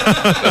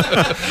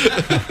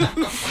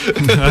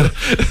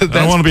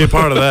want to be a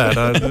part of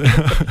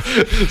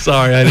that.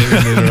 Sorry, I didn't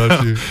mean to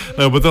interrupt you.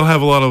 No, but they'll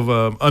have a lot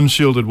of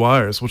unshielded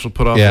wires, which will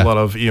put off a lot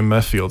of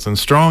EMF fields. And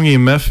strong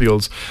EMF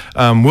fields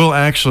will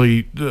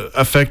actually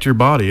affect your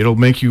body. It'll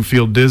make you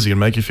feel dizzy and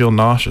make you feel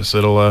nauseous.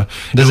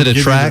 Does it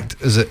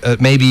attract? Is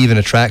it maybe even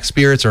attract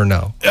spirits or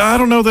no? I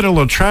don't know that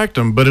it'll attract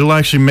them, but it'll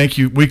actually make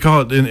you. They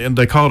call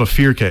it a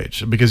fear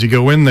cage, because you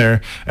go in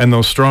there and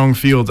those strong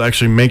fields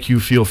actually make you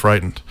feel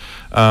frightened.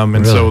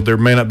 And so there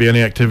may not be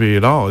any activity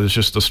at all. It's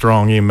just a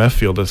strong EMF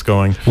field that's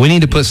going. We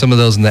need to put some of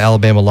those in the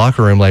Alabama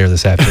locker room later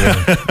this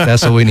afternoon.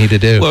 That's what we need to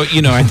do. Well,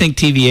 I think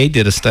TVA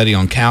did a study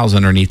on cows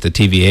underneath the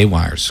TVA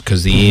wires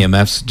because the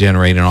EMFs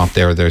generated off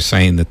there, they're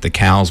saying that the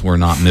cows were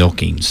not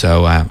milking.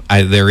 So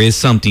there is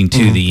something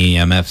to the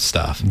EMF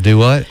stuff. Do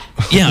what?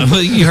 Yeah,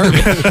 well, you heard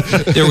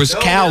it. There was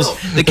cows.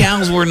 The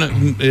cows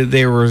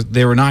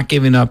were not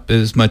giving up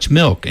as much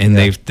milk, and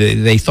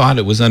they thought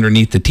it was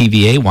underneath the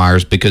TVA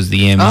wires because the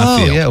EMF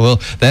field. Yeah, well,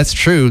 that's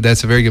true.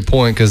 That's a very good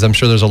point because I'm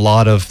sure there's a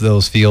lot of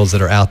those fields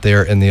that are out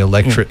there in the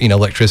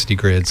electricity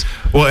grids.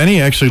 Well,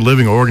 any actually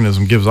living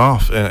organism gives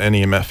off an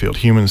EMF field.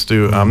 Humans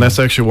do. That's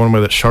actually one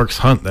way that sharks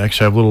hunt. They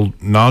actually have little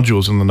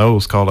nodules in the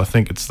nose called, I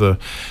think it's the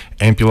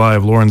ampullae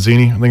of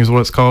Lorenzini, I think is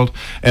what it's called,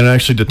 and it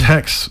actually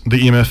detects the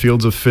EMF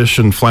fields of fish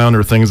and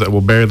flounder, things that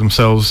will bury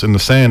themselves in the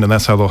sand, and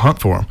that's how they'll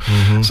hunt for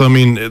them. So, I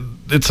mean,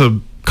 it's a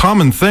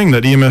common thing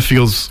that EMF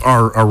fields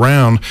are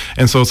around,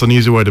 and so it's an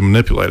easy way to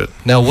manipulate it.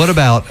 Now, what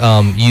about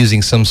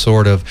using some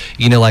sort of,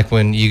 like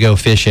when you go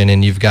fishing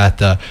and you've got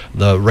the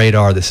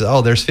radar that says,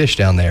 oh, there's fish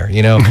down there,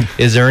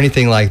 Is there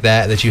anything like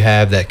that you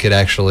have that could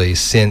actually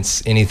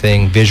sense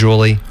anything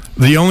visually?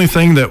 The only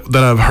thing that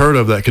I've heard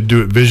of that could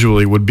do it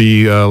visually would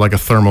be like a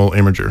thermal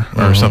imager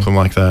or something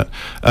like that.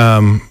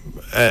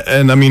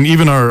 And I mean,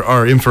 even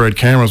our infrared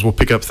cameras will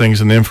pick up things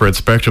in the infrared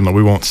spectrum that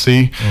we won't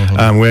see.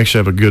 We actually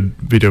have a good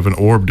video of an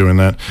orb doing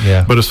that.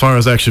 Yeah. But as far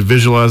as actually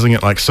visualizing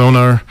it like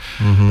sonar,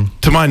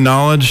 to my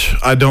knowledge,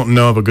 I don't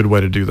know of a good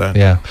way to do that.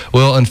 Yeah.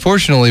 Well,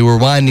 unfortunately, we're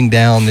winding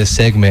down this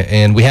segment,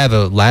 and we have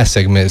a last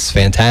segment. It's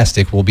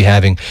fantastic. We'll be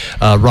having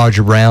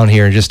Roger Brown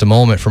here in just a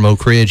moment from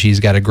Oak Ridge. He's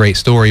got a great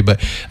story. But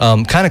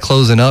kind of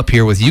closing up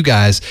here with you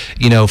guys,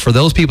 for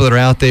those people that are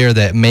out there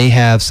that may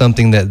have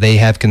something that they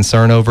have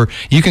concern over,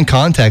 you can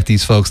contact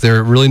these folks.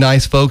 They're really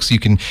nice folks. You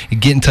can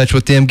get in touch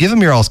with them. Give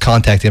them your all's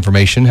contact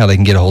information, how they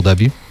can get a hold of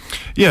you.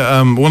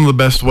 Yeah, one of the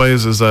best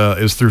ways is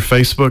through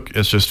Facebook.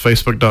 It's just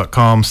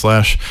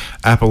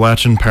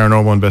facebook.com/Appalachian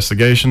Paranormal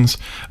Investigations.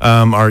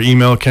 Our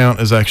email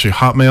account is actually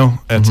Hotmail.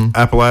 It's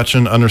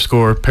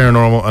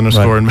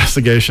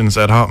Appalachian_paranormal_investigations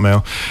at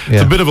Hotmail. Yeah.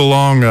 It's a bit of a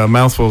long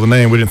mouthful of a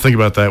name. We didn't think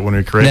about that when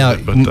we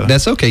created it. But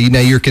that's okay. Now,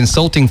 your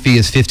consulting fee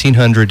is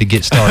 $1,500 to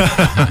get started.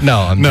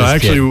 No,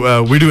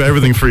 we do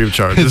everything free of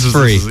charge. It's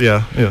free.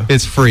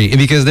 It's free. And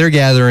because they're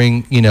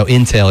gathering,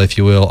 intel, if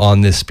you will,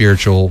 on this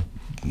spiritual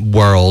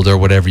world or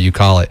whatever you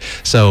call it.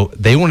 So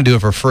they want to do it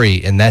for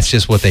free, and that's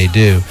just what they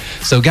do.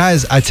 So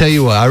guys, I tell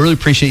you what, I really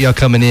appreciate y'all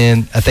coming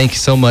in. I thank you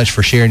so much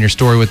for sharing your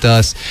story with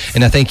us,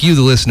 and I thank you,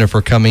 the listener,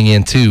 for coming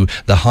in to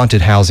the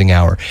Haunted Housing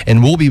Hour.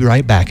 And we'll be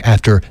right back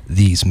after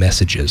these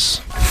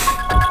messages.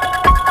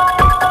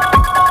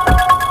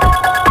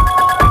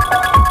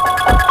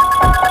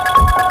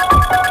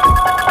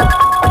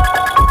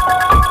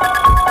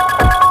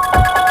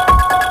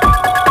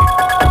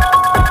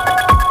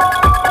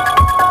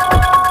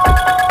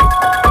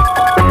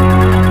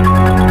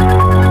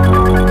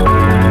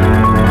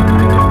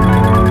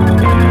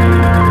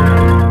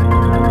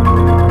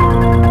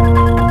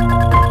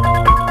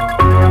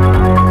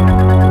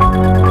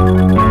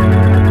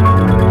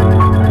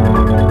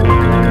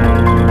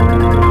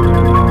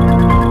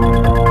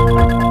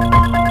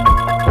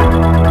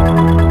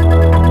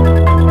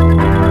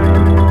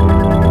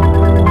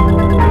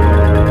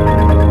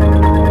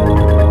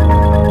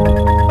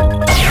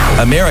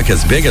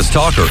 America's biggest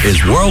talker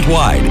is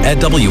worldwide at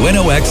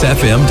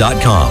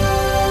WNOXFM.com.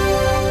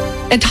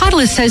 At Title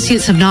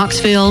Associates of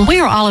Knoxville,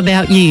 we are all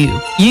about you.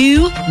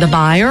 You, the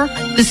buyer,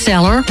 the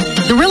seller,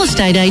 the real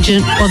estate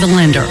agent, or the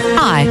lender.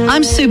 Hi,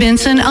 I'm Sue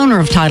Benson, owner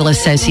of Title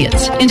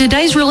Associates. In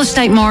today's real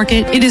estate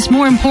market, it is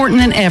more important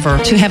than ever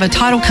to have a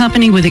title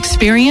company with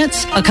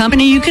experience, a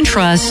company you can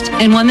trust,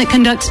 and one that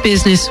conducts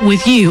business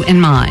with you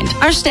in mind.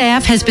 Our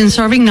staff has been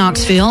serving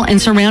Knoxville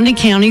and surrounding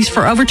counties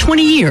for over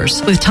 20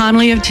 years with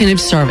timely,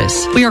 attentive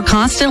service. We are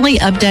constantly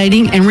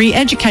updating and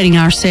re-educating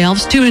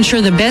ourselves to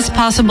ensure the best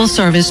possible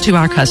service to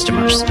our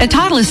customers. At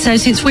Title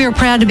Associates, we are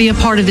proud to be a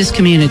part of this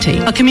community,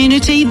 a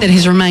community that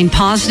has remained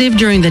positive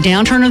during the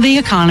downturn of the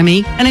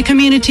economy, and a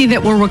community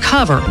that will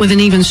recover with an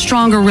even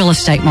stronger real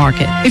estate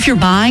market. If you're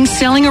buying,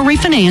 selling, or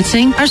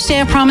refinancing, our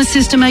staff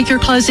promises to make your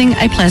closing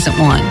a pleasant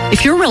one.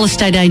 If you're a real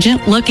estate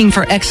agent looking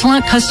for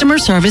excellent customer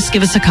service,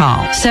 give us a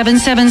call,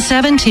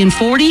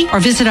 777-1040, or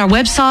visit our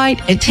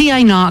website at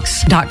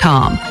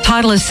tanox.com.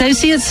 Title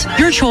Associates,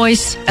 your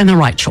choice and the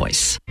right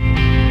choice.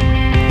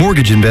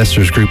 Mortgage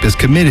Investors Group is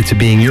committed to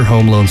being your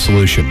home loan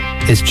solution.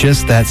 It's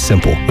just that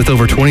simple. With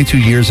over 22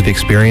 years of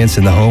experience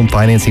in the home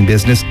financing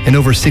business and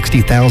over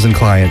 60,000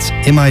 clients,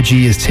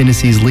 MIG is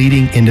Tennessee's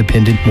leading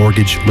independent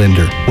mortgage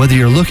lender. Whether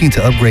you're looking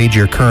to upgrade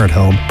your current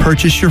home,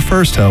 purchase your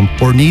first home,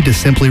 or need to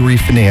simply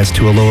refinance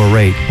to a lower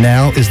rate,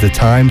 now is the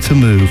time to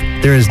move.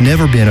 There has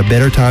never been a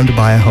better time to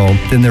buy a home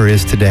than there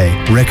is today.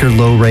 Record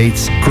low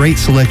rates, great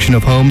selection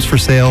of homes for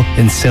sale,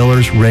 and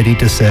sellers ready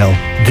to sell.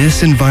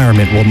 This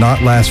environment will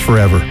not last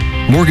forever.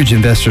 Mortgage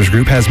Investors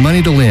Group has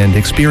money to lend,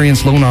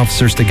 experienced loan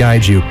officers to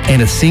guide you,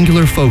 and a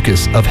singular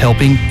focus of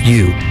helping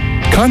you.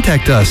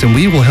 Contact us and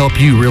we will help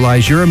you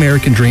realize your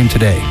American dream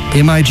today.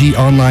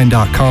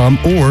 MIGOnline.com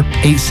or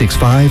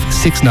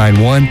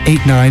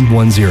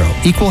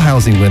 865-691-8910. Equal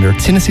Housing Lender,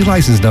 Tennessee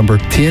license number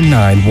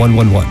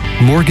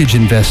 109111. Mortgage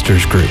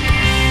Investors Group.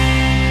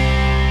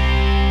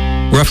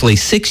 Roughly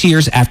 6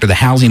 years after the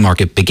housing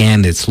market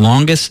began its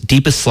longest,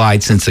 deepest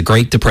slide since the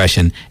Great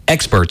Depression,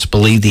 experts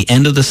believe the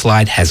end of the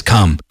slide has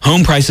come.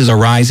 Home prices are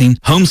rising,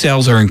 home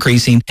sales are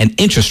increasing, and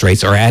interest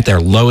rates are at their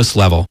lowest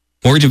level.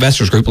 Mortgage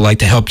Investors Group would like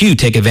to help you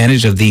take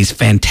advantage of these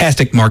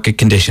fantastic market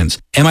conditions.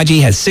 MIG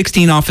has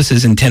 16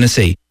 offices in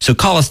Tennessee, so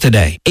call us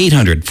today,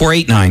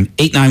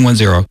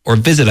 800-489-8910, or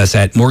visit us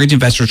at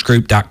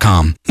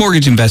mortgageinvestorsgroup.com.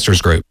 Mortgage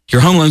Investors Group,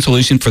 your home loan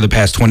solution for the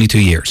past 22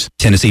 years.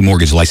 Tennessee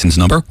Mortgage License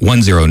Number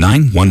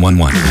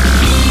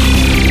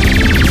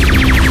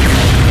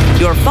 109111.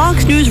 Your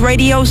Fox News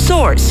Radio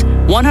source,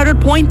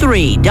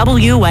 100.3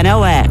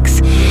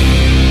 WNOX.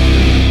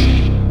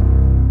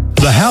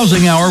 The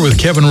Housing Hour with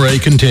Kevin Ray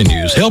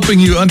continues, helping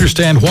you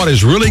understand what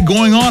is really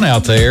going on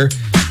out there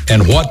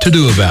and what to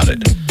do about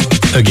it.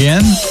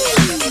 Again,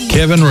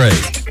 Kevin Ray.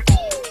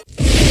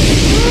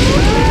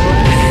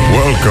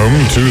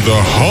 Welcome to the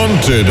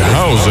Haunted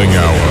Housing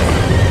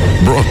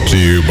Hour, brought to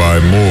you by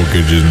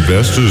Mortgage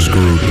Investors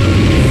Group.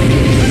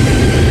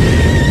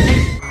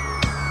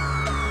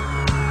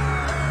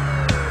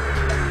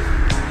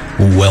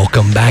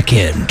 Welcome back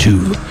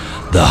into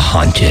the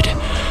Haunted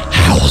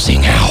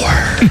Housing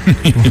Hour.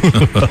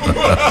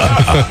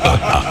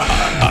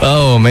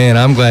 Oh man,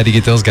 I'm glad to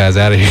get those guys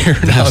out of here.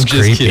 That was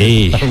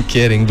creepy. I'm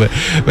kidding, but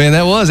man,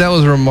 that was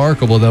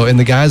remarkable though, and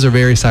the guys are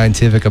very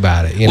scientific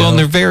about it. And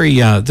they're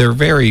very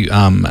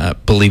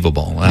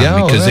believable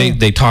because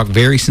they talk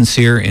very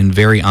sincere and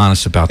very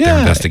honest about their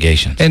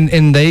investigations.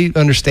 And they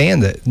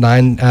understand that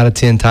 9 out of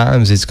 10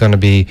 times it's going to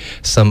be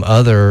some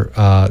other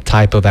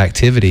type of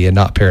activity and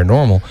not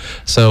paranormal.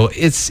 So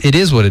it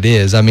is what it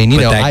is. I mean,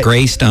 that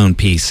Greystone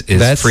piece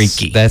is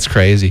freaky. That's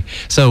crazy.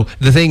 So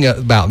the thing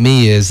about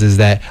me is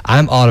that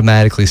I'm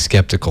automatically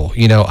skeptical.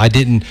 I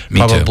didn't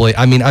probably.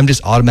 I mean, I'm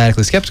just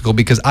automatically skeptical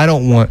because I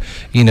don't want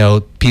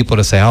people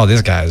to say, "Oh,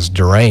 this guy's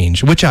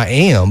deranged," which I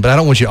am, but I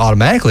don't want you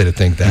automatically to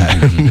think that.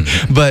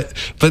 but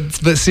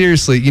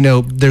seriously,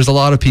 there's a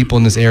lot of people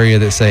in this area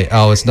that say,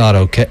 "Oh, it's not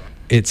okay."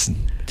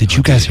 Did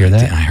you guys hear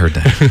that? I heard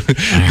that.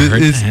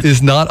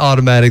 It's not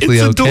automatically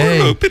it's okay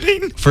door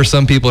opening. For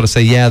some people to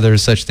say, yeah,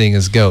 there's such thing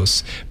as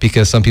ghosts,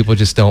 because some people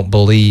just don't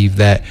believe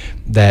that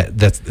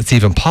it's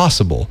even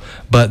possible.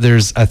 But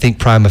there's, I think,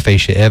 prima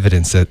facie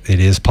evidence that it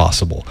is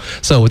possible.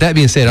 So with that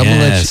being said, I'm going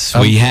to let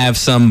you... we have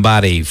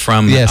somebody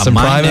from some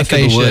prima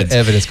facie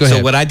evidence. Go ahead.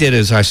 So what I did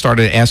is I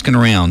started asking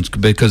around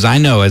because I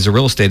know as a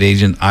real estate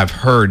agent, I've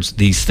heard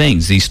these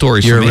things, these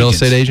stories You're from a real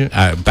agents, estate agent?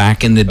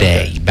 back in the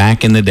day.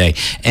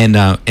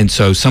 And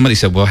so somebody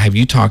said, well, have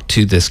you talked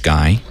to this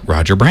guy,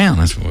 Roger Brown?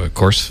 I said, well, of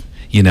course.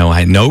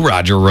 I know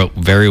Roger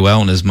very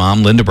well, and his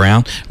mom, Linda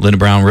Brown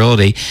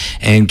Realty,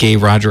 and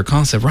gave Roger a call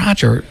and said,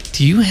 Roger,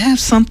 do you have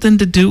something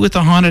to do with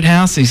the haunted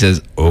house? And he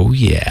says, oh,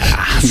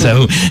 yeah.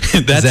 So that's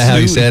Is that how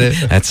he said it?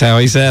 That's how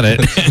he said it.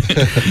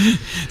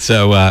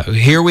 So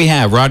here we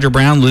have Roger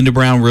Brown, Linda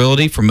Brown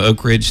Realty from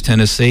Oak Ridge,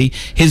 Tennessee.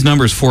 His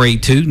number is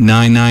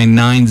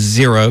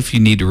 482-9990 if you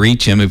need to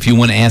reach him, if you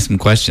want to ask him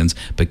questions.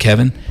 But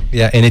Kevin?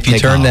 Yeah, and if you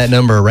turn that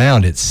number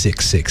around, it's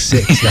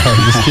 666. No,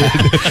 I'm just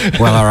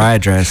kidding. Well, our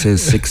address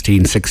is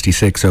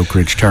 1666 Oak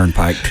Ridge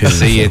Turnpike, too.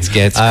 See, it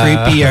gets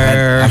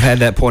creepier. I've had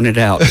that pointed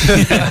out.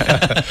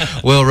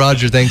 Well,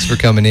 Roger, thanks for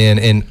coming in.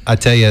 And I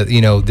tell you,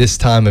 this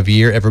time of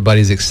year,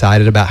 everybody's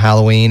excited about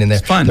Halloween, and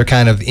they're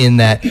kind of in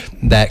that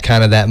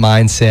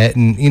mindset.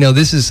 And,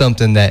 this is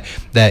something that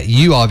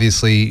you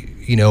obviously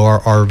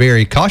are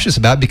very cautious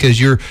about,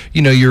 because you're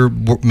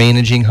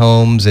managing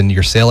homes and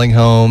you're selling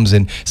homes,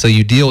 and so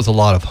you deal with a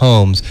lot of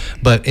homes.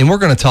 And we're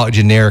going to talk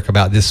generic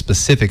about this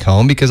specific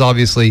home because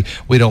obviously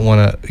we don't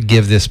want to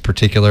give this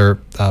particular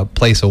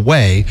place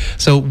away.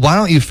 So why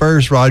don't you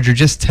first, Roger,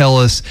 just tell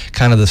us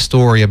kind of the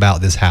story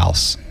about this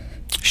house?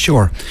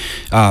 Sure.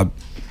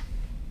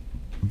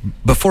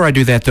 Before I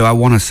do that, though, I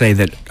want to say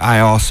that I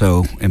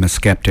also am a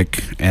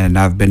skeptic, and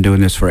I've been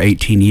doing this for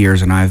 18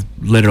 years, and I've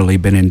literally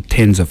been in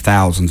tens of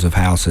thousands of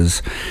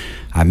houses.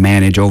 I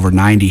manage over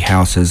 90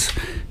 houses.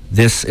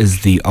 This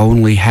is the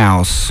only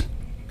house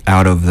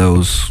out of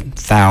those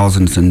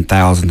thousands and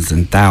thousands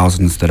and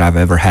thousands that I've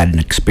ever had an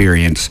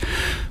experience,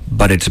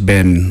 but it's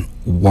been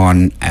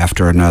one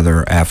after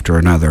another, after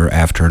another,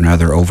 after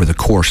another over the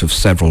course of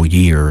several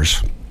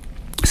years.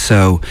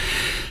 So,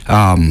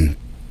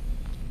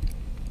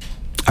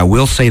 I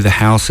will say the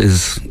house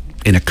is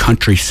in a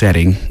country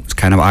setting. It's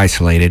kind of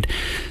isolated.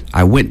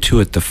 I went to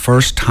it the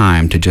first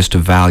time to just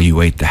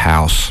evaluate the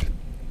house.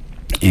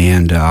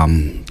 And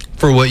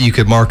for what you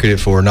could market it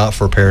for, not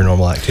for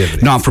paranormal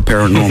activity. Not for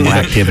paranormal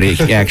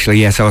activity, actually.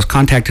 Yes, I was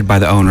contacted by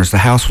the owners. The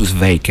house was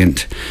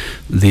vacant.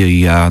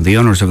 The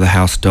owners of the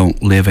house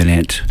don't live in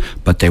it,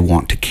 but they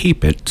want to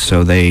keep it,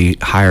 so they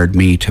hired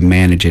me to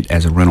manage it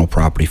as a rental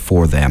property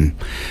for them.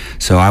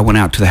 So I went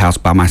out to the house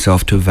by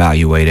myself to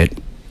evaluate it.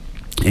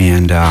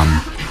 And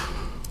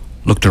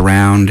looked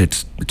around.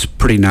 It's a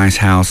pretty nice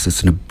house.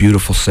 It's in a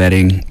beautiful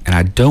setting, and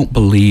I don't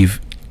believe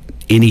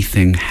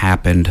anything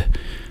happened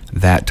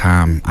that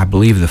time. I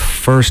believe the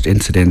first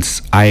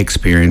incidents I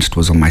experienced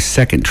was on my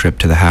second trip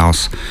to the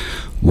house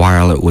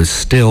while it was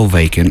still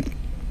vacant,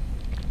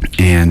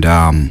 and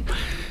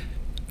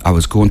I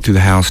was going through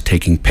the house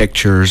taking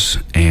pictures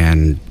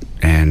and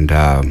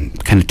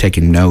kind of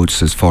taking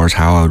notes as far as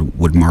how I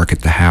would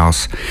market the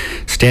house,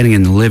 standing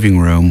in the living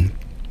room,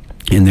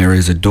 and there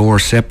is a door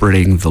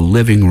separating the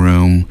living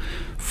room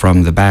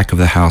from the back of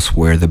the house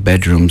where the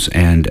bedrooms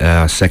and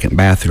second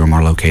bathroom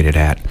are located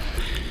at.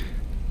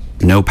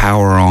 No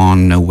power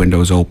on, no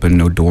windows open,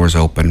 no doors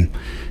open,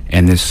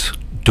 and this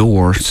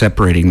door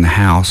separating the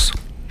house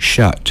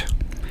shut.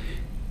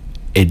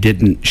 It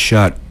didn't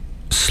shut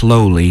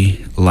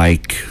slowly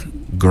like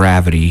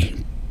gravity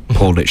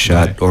pulled it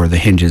shut, right, or the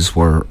hinges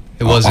were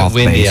It wasn't off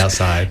windy base.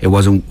 outside. It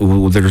wasn't.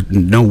 There's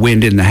no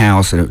wind in the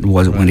house, and it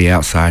wasn't windy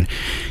outside.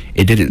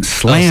 It didn't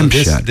slam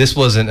shut. This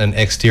wasn't an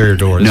exterior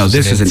door.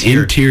 This is an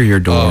interior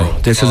door.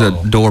 This is a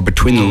door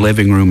between the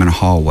living room and a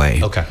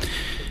hallway. Okay.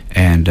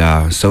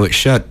 And so it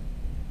shut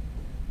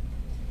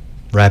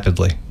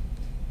rapidly.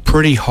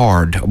 Pretty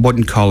hard. I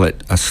wouldn't call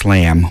it a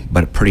slam,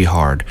 but pretty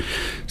hard.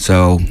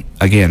 So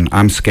again,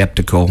 I'm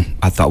skeptical.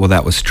 I thought, well,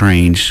 that was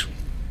strange.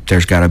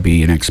 There's got to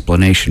be an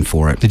explanation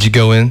for it. Did you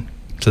go in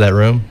to that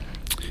room?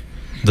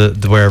 The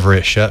wherever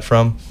it shut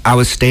from? I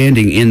was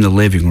standing in the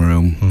living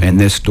room, and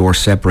this door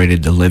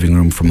separated the living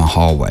room from a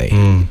hallway.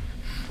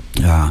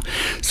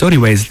 So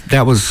anyways,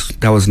 that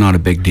was not a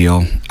big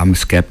deal. I'm a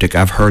skeptic.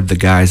 I've heard the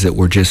guys that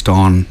were just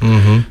on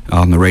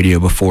the radio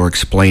before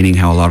explaining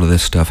how a lot of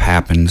this stuff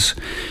happens.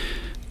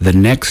 The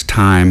next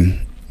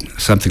time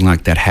something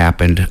like that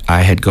happened,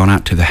 I had gone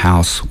out to the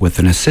house with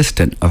an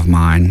assistant of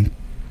mine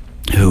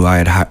who I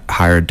had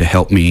hired to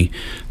help me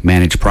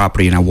manage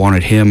property, and I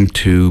wanted him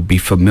to be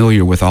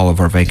familiar with all of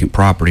our vacant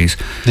properties.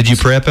 Did you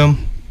prep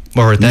him?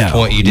 Or at that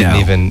point you didn't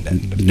even...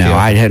 No,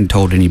 I hadn't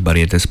told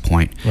anybody at this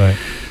point. Right.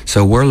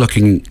 So we're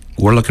looking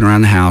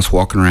around the house,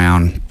 walking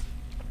around,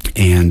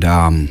 and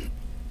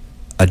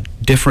a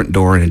different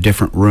door in a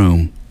different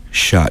room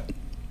shut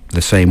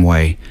the same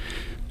way.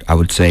 I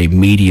would say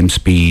medium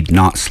speed,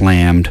 not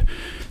slammed,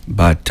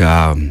 but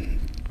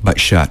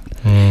shut.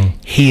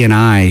 He and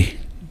I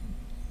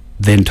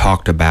then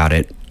talked about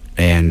it,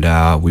 and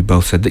we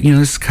both said that,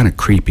 this is kind of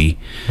creepy,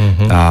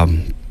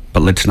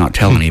 but let's not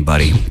tell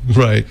anybody.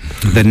 Right.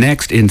 The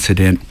next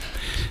incident,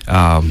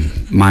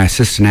 my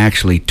assistant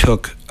actually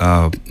took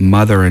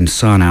mother and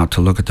son out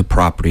to look at the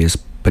property as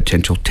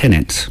potential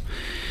tenants.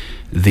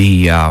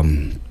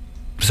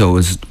 So it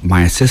was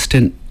my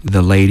assistant,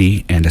 the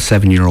lady, and a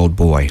 7-year-old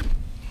boy.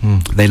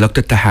 They looked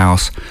at the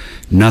house.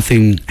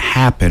 Nothing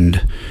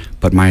happened,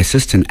 but my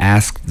assistant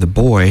asked the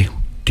boy,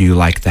 "Do you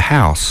like the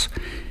house?"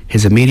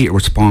 His immediate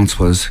response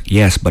was,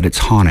 "Yes, but it's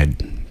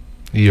haunted."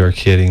 You're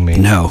kidding me.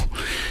 No.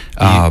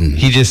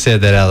 He just said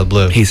that out of the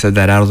blue. He said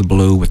that out of the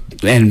blue.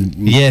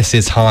 Yes,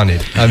 it's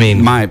haunted. I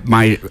mean,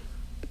 my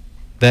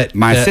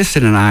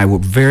assistant and I were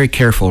very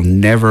careful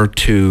never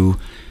to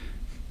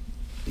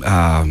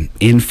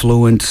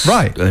influence,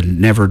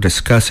 never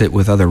discuss it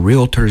with other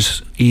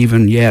realtors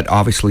even yet.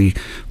 Obviously,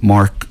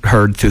 Mark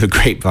heard through the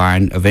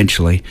grapevine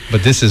eventually.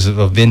 But this is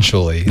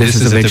eventually. This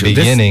is at the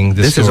beginning.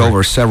 This is over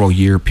a several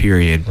year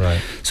period.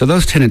 Right. So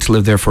those tenants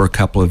lived there for a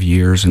couple of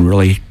years and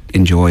really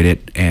enjoyed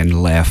it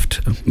and left,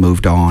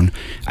 moved on.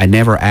 I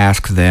never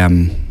asked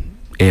them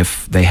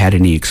if they had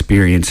any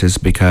experiences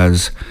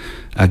because,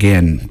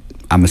 again,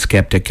 I'm a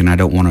skeptic and I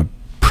don't want to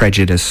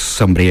prejudice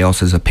somebody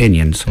else's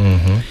opinions.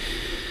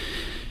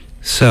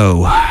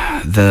 So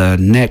the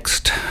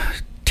next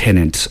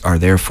tenants are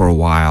there for a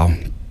while,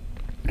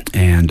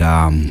 and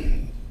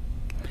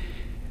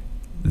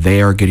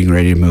they are getting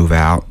ready to move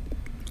out.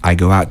 I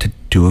go out to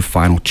do a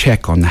final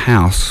check on the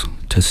house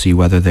to see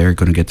whether they're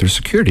going to get their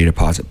security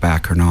deposit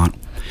back or not.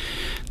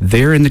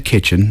 They're in the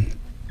kitchen.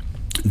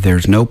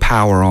 There's no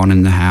power on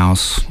in the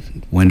house.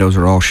 Windows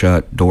are all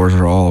shut.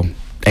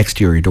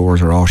 Exterior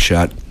doors are all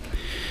shut.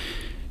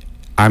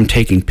 I'm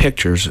taking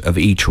pictures of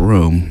each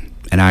room,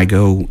 and I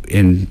go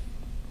in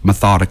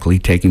methodically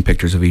taking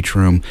pictures of each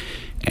room,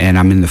 and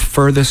I'm in the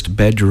furthest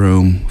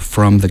bedroom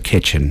from the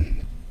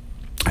kitchen.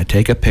 I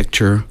take a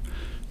picture,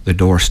 the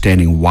door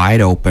standing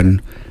wide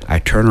open. I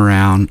turn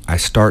around, I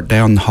start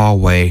down the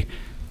hallway.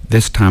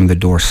 This time the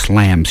door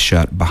slams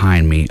shut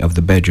behind me of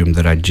the bedroom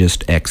that I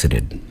just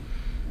exited.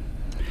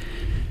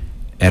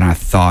 And I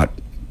thought,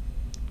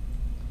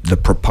 the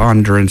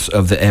preponderance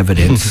of the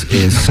evidence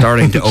is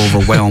starting to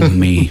overwhelm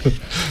me.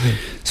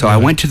 So I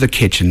went to the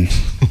kitchen.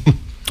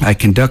 I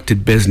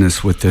conducted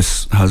business with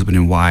this husband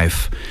and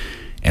wife,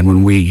 and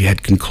when we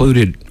had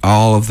concluded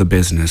all of the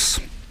business,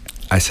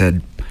 I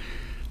said,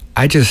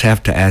 I just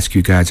have to ask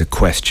you guys a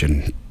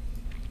question.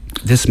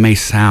 This may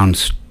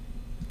sound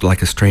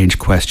like a strange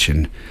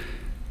question,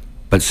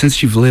 but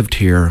since you've lived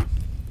here,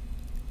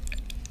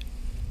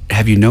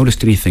 have you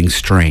noticed anything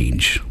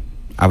strange?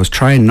 I was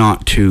trying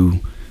not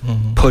to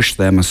push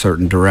them a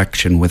certain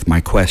direction with my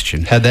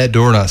question. Had that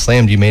door not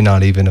slammed, you may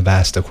not even have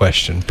asked a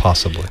question,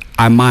 possibly.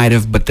 I might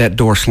have, but that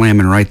door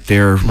slamming right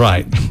there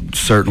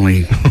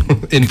certainly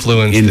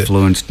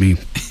influenced me.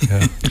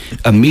 Yeah.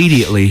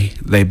 Immediately,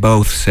 they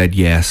both said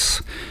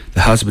yes.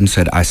 The husband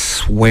said, I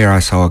swear I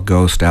saw a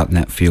ghost out in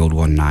that field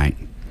one night.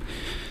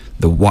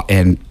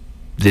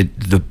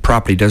 The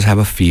property does have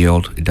a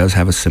field. It does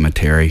have a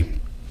cemetery.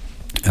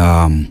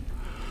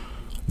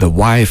 The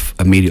wife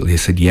immediately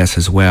said yes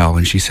as well.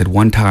 And she said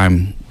one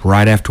time,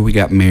 right after we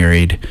got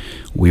married,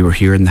 we were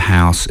here in the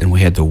house and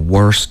we had the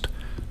worst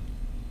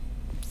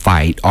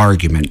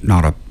argument,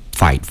 not a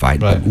fight,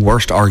 but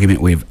worst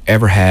argument we've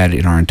ever had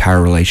in our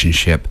entire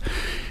relationship.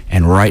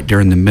 And right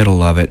during the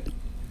middle of it,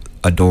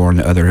 a door on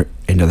the other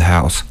end of the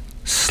house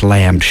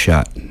slammed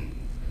shut.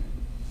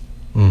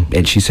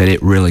 And she said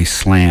it really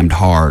slammed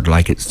hard,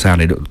 like it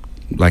sounded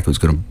like it was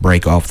going to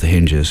break off the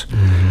hinges.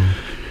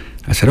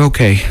 I said,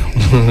 okay.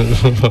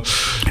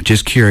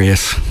 Just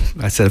curious.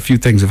 I said, a few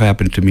things have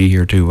happened to me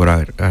here too, but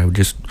I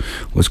just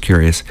was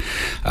curious.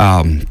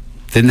 Then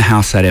the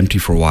house sat empty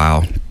for a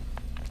while.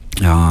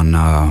 On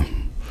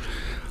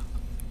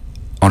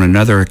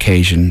another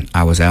occasion,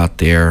 I was out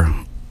there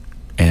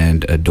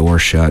and a door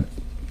shut.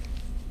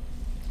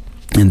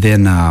 And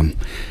then I'm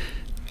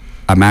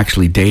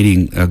actually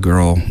dating a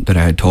girl that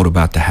I had told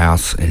about the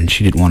house, and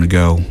she didn't want to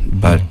go.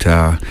 But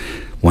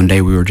one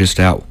day we were just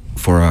out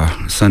for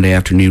a Sunday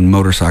afternoon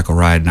motorcycle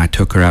ride, and I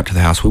took her out to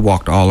the house. We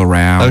walked all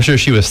around. I'm sure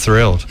she was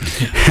thrilled.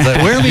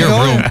 Like, where are we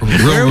going?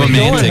 Real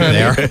romantic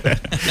there.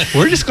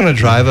 We're just going to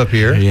drive up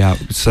here. Yeah.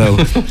 So,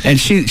 and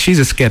she's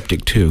a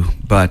skeptic too,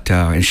 but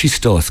and she's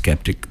still a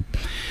skeptic.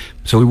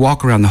 So we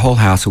walk around the whole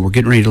house, and we're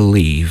getting ready to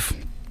leave.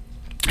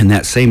 And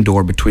that same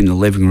door between the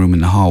living room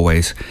and the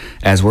hallways,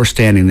 as we're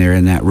standing there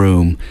in that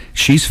room,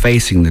 she's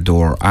facing the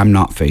door. I'm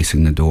not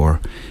facing the door.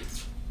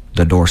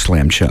 The door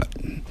slammed shut.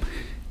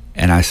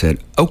 And I said,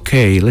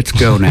 okay, let's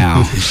go now.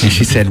 And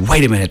she said,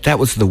 wait a minute, that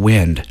was the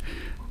wind.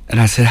 And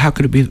I said, how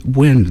could it be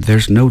wind?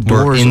 There's no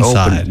doors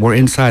open. We're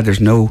inside.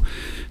 There's no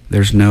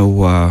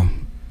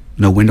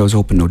windows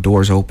open, no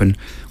doors open.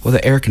 Well,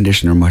 the air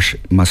conditioner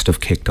must have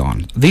kicked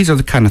on. These are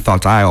the kind of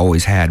thoughts I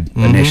always had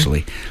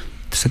initially.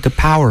 I said, the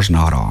power's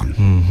not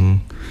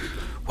on.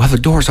 Well, the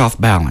door's off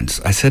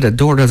balance. I said, a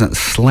door doesn't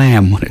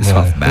slam when it's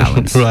off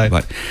balance.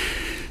 But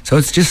so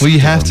it's just... Well, you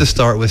have to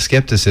start with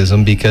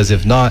skepticism, because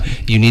if not,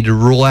 you need to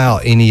rule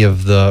out any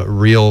of the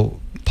real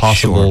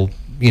possible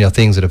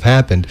things that have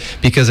happened.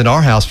 Because in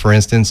our house, for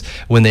instance,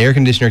 when the air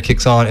conditioner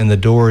kicks on and the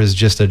door is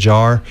just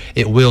ajar,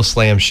 it will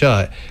slam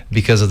shut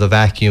because of the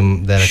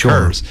vacuum that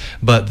occurs.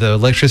 But the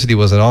electricity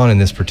wasn't on in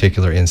this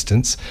particular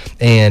instance,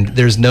 and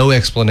there's no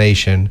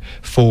explanation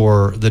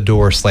for the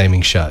door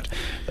slamming shut.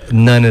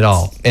 None at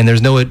all. And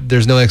there's no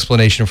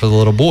explanation for the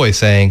little boy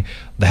saying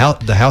the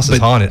house is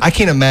haunted. I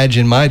can't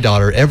imagine my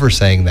daughter ever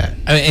saying that.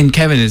 And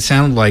Kevin, it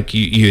sounded like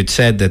you had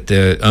said that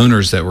the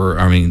owners that were,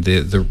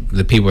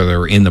 the people that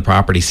were in the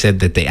property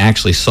said that they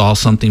actually saw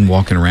something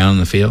walking around in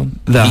the field.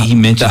 He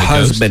mentioned the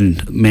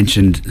husband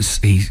mentioned,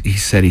 he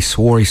said he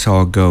swore he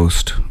saw a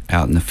ghost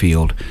out in the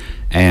field.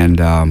 And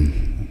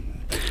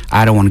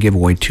I don't want to give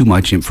away too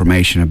much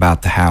information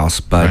about the house,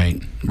 but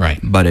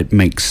but it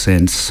makes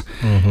sense.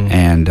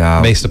 And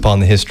based upon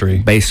the history.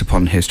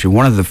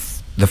 One of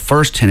the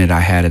first tenant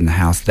I had in the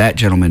house, that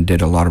gentleman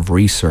did a lot of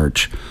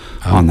research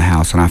on the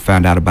house, and I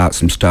found out about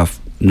some stuff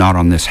not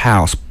on this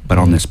house, but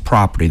on this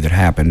property that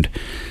happened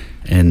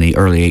in the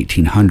early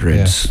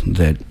 1800s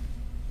that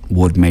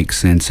would make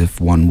sense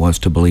if one was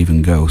to believe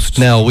in ghosts.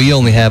 Now, we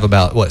only have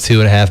about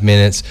 2.5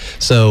 minutes,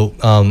 so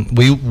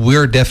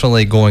we're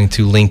definitely going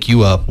to link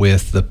you up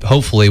with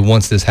hopefully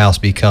once this house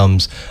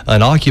becomes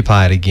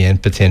unoccupied again,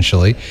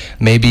 potentially,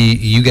 maybe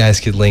you guys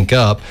could link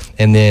up,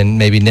 and then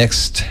maybe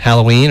next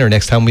Halloween or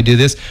next time we do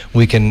this,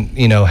 we can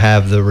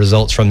have the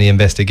results from the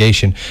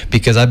investigation,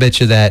 because I bet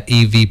you that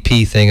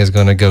EVP thing is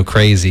going to go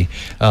crazy.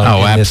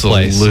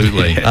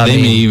 Absolutely.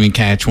 They may even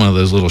catch one of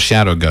those little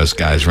shadow ghost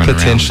guys running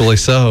around. Potentially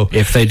so.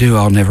 If they do,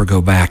 I'll never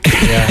go back.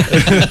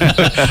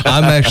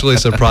 I'm actually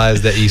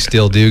surprised that you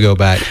still do go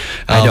back.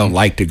 I don't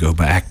like to go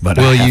back, but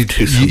well, you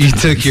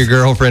took your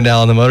girlfriend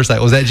out on the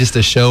motorcycle. Was that just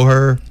to show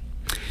her,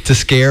 to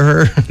scare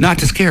her? Not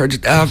to scare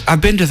her.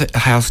 I've been to the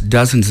house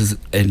dozens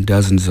and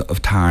dozens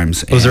of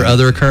times. Was there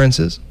other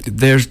occurrences?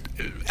 There's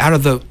out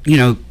of the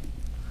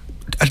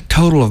a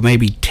total of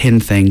maybe 10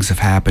 things have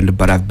happened,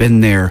 but I've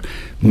been there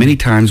many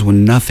times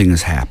when nothing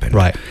has happened.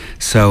 Right.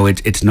 So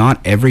it's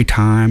not every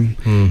time.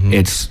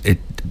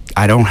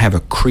 I don't have a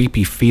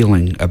creepy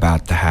feeling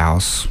about the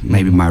house.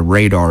 Maybe my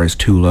radar is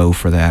too low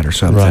for that or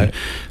something. Right.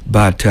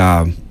 But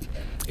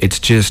it's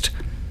just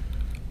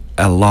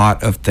a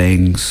lot of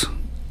things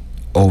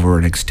over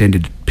an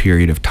extended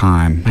period of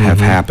time have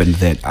happened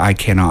that I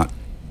cannot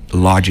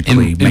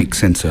logically make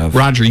sense of.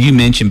 Roger, you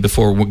mentioned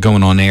before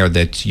going on air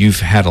that you've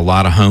had a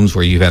lot of homes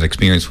where you've had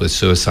experience with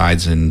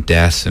suicides and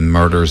deaths and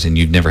murders, and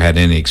you've never had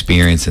any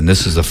experience, and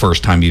this is the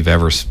first time you've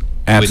ever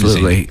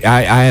Absolutely.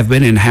 I have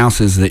been in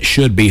houses that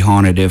should be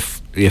haunted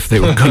if they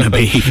were going to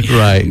be.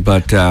 Right.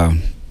 But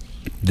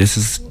this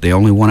is the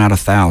only one out of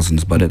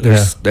thousands, but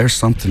there's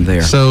something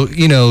there. So,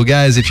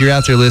 guys, if you're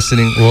out there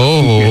listening,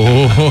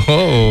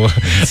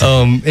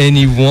 and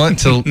you want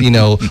to,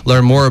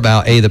 learn more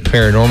about the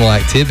paranormal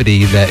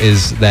activity that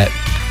is that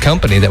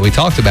company that we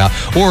talked about,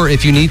 or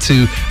if you need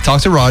to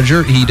talk to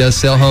Roger, he does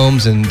sell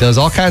homes and does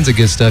all kinds of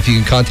good stuff. You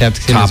can contact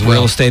him as well. Top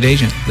real estate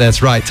agent.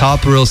 That's right,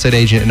 top real estate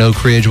agent in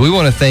Oak Ridge. We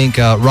want to thank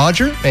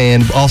Roger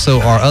and also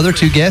our other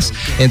two guests,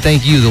 and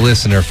thank you, the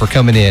listener, for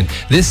coming in.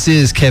 This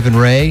is Kevin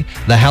Ray,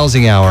 the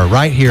Housing Hour,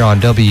 right here on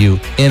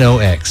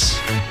WNOX.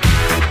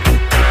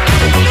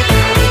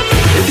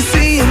 If you're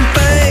seeing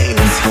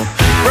things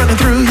running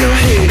through your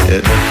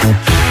head,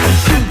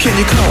 who can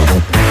you call?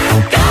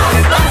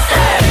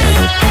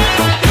 Ghostbusters!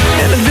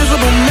 An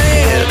invisible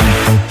man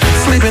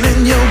sleeping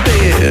in your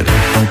bed.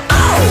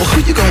 Oh,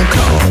 who you gonna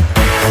call?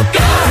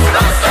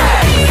 Ghostbusters!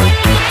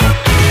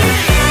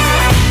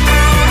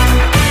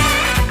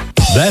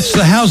 That's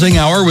the Housing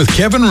Hour with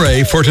Kevin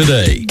Ray for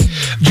today.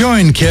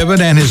 Join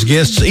Kevin and his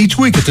guests each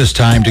week at this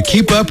time to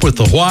keep up with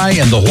the why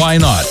and the why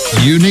not.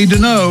 You need to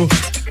know,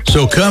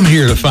 so come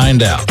here to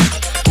find out.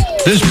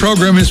 This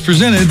program is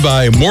presented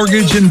by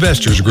Mortgage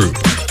Investors Group.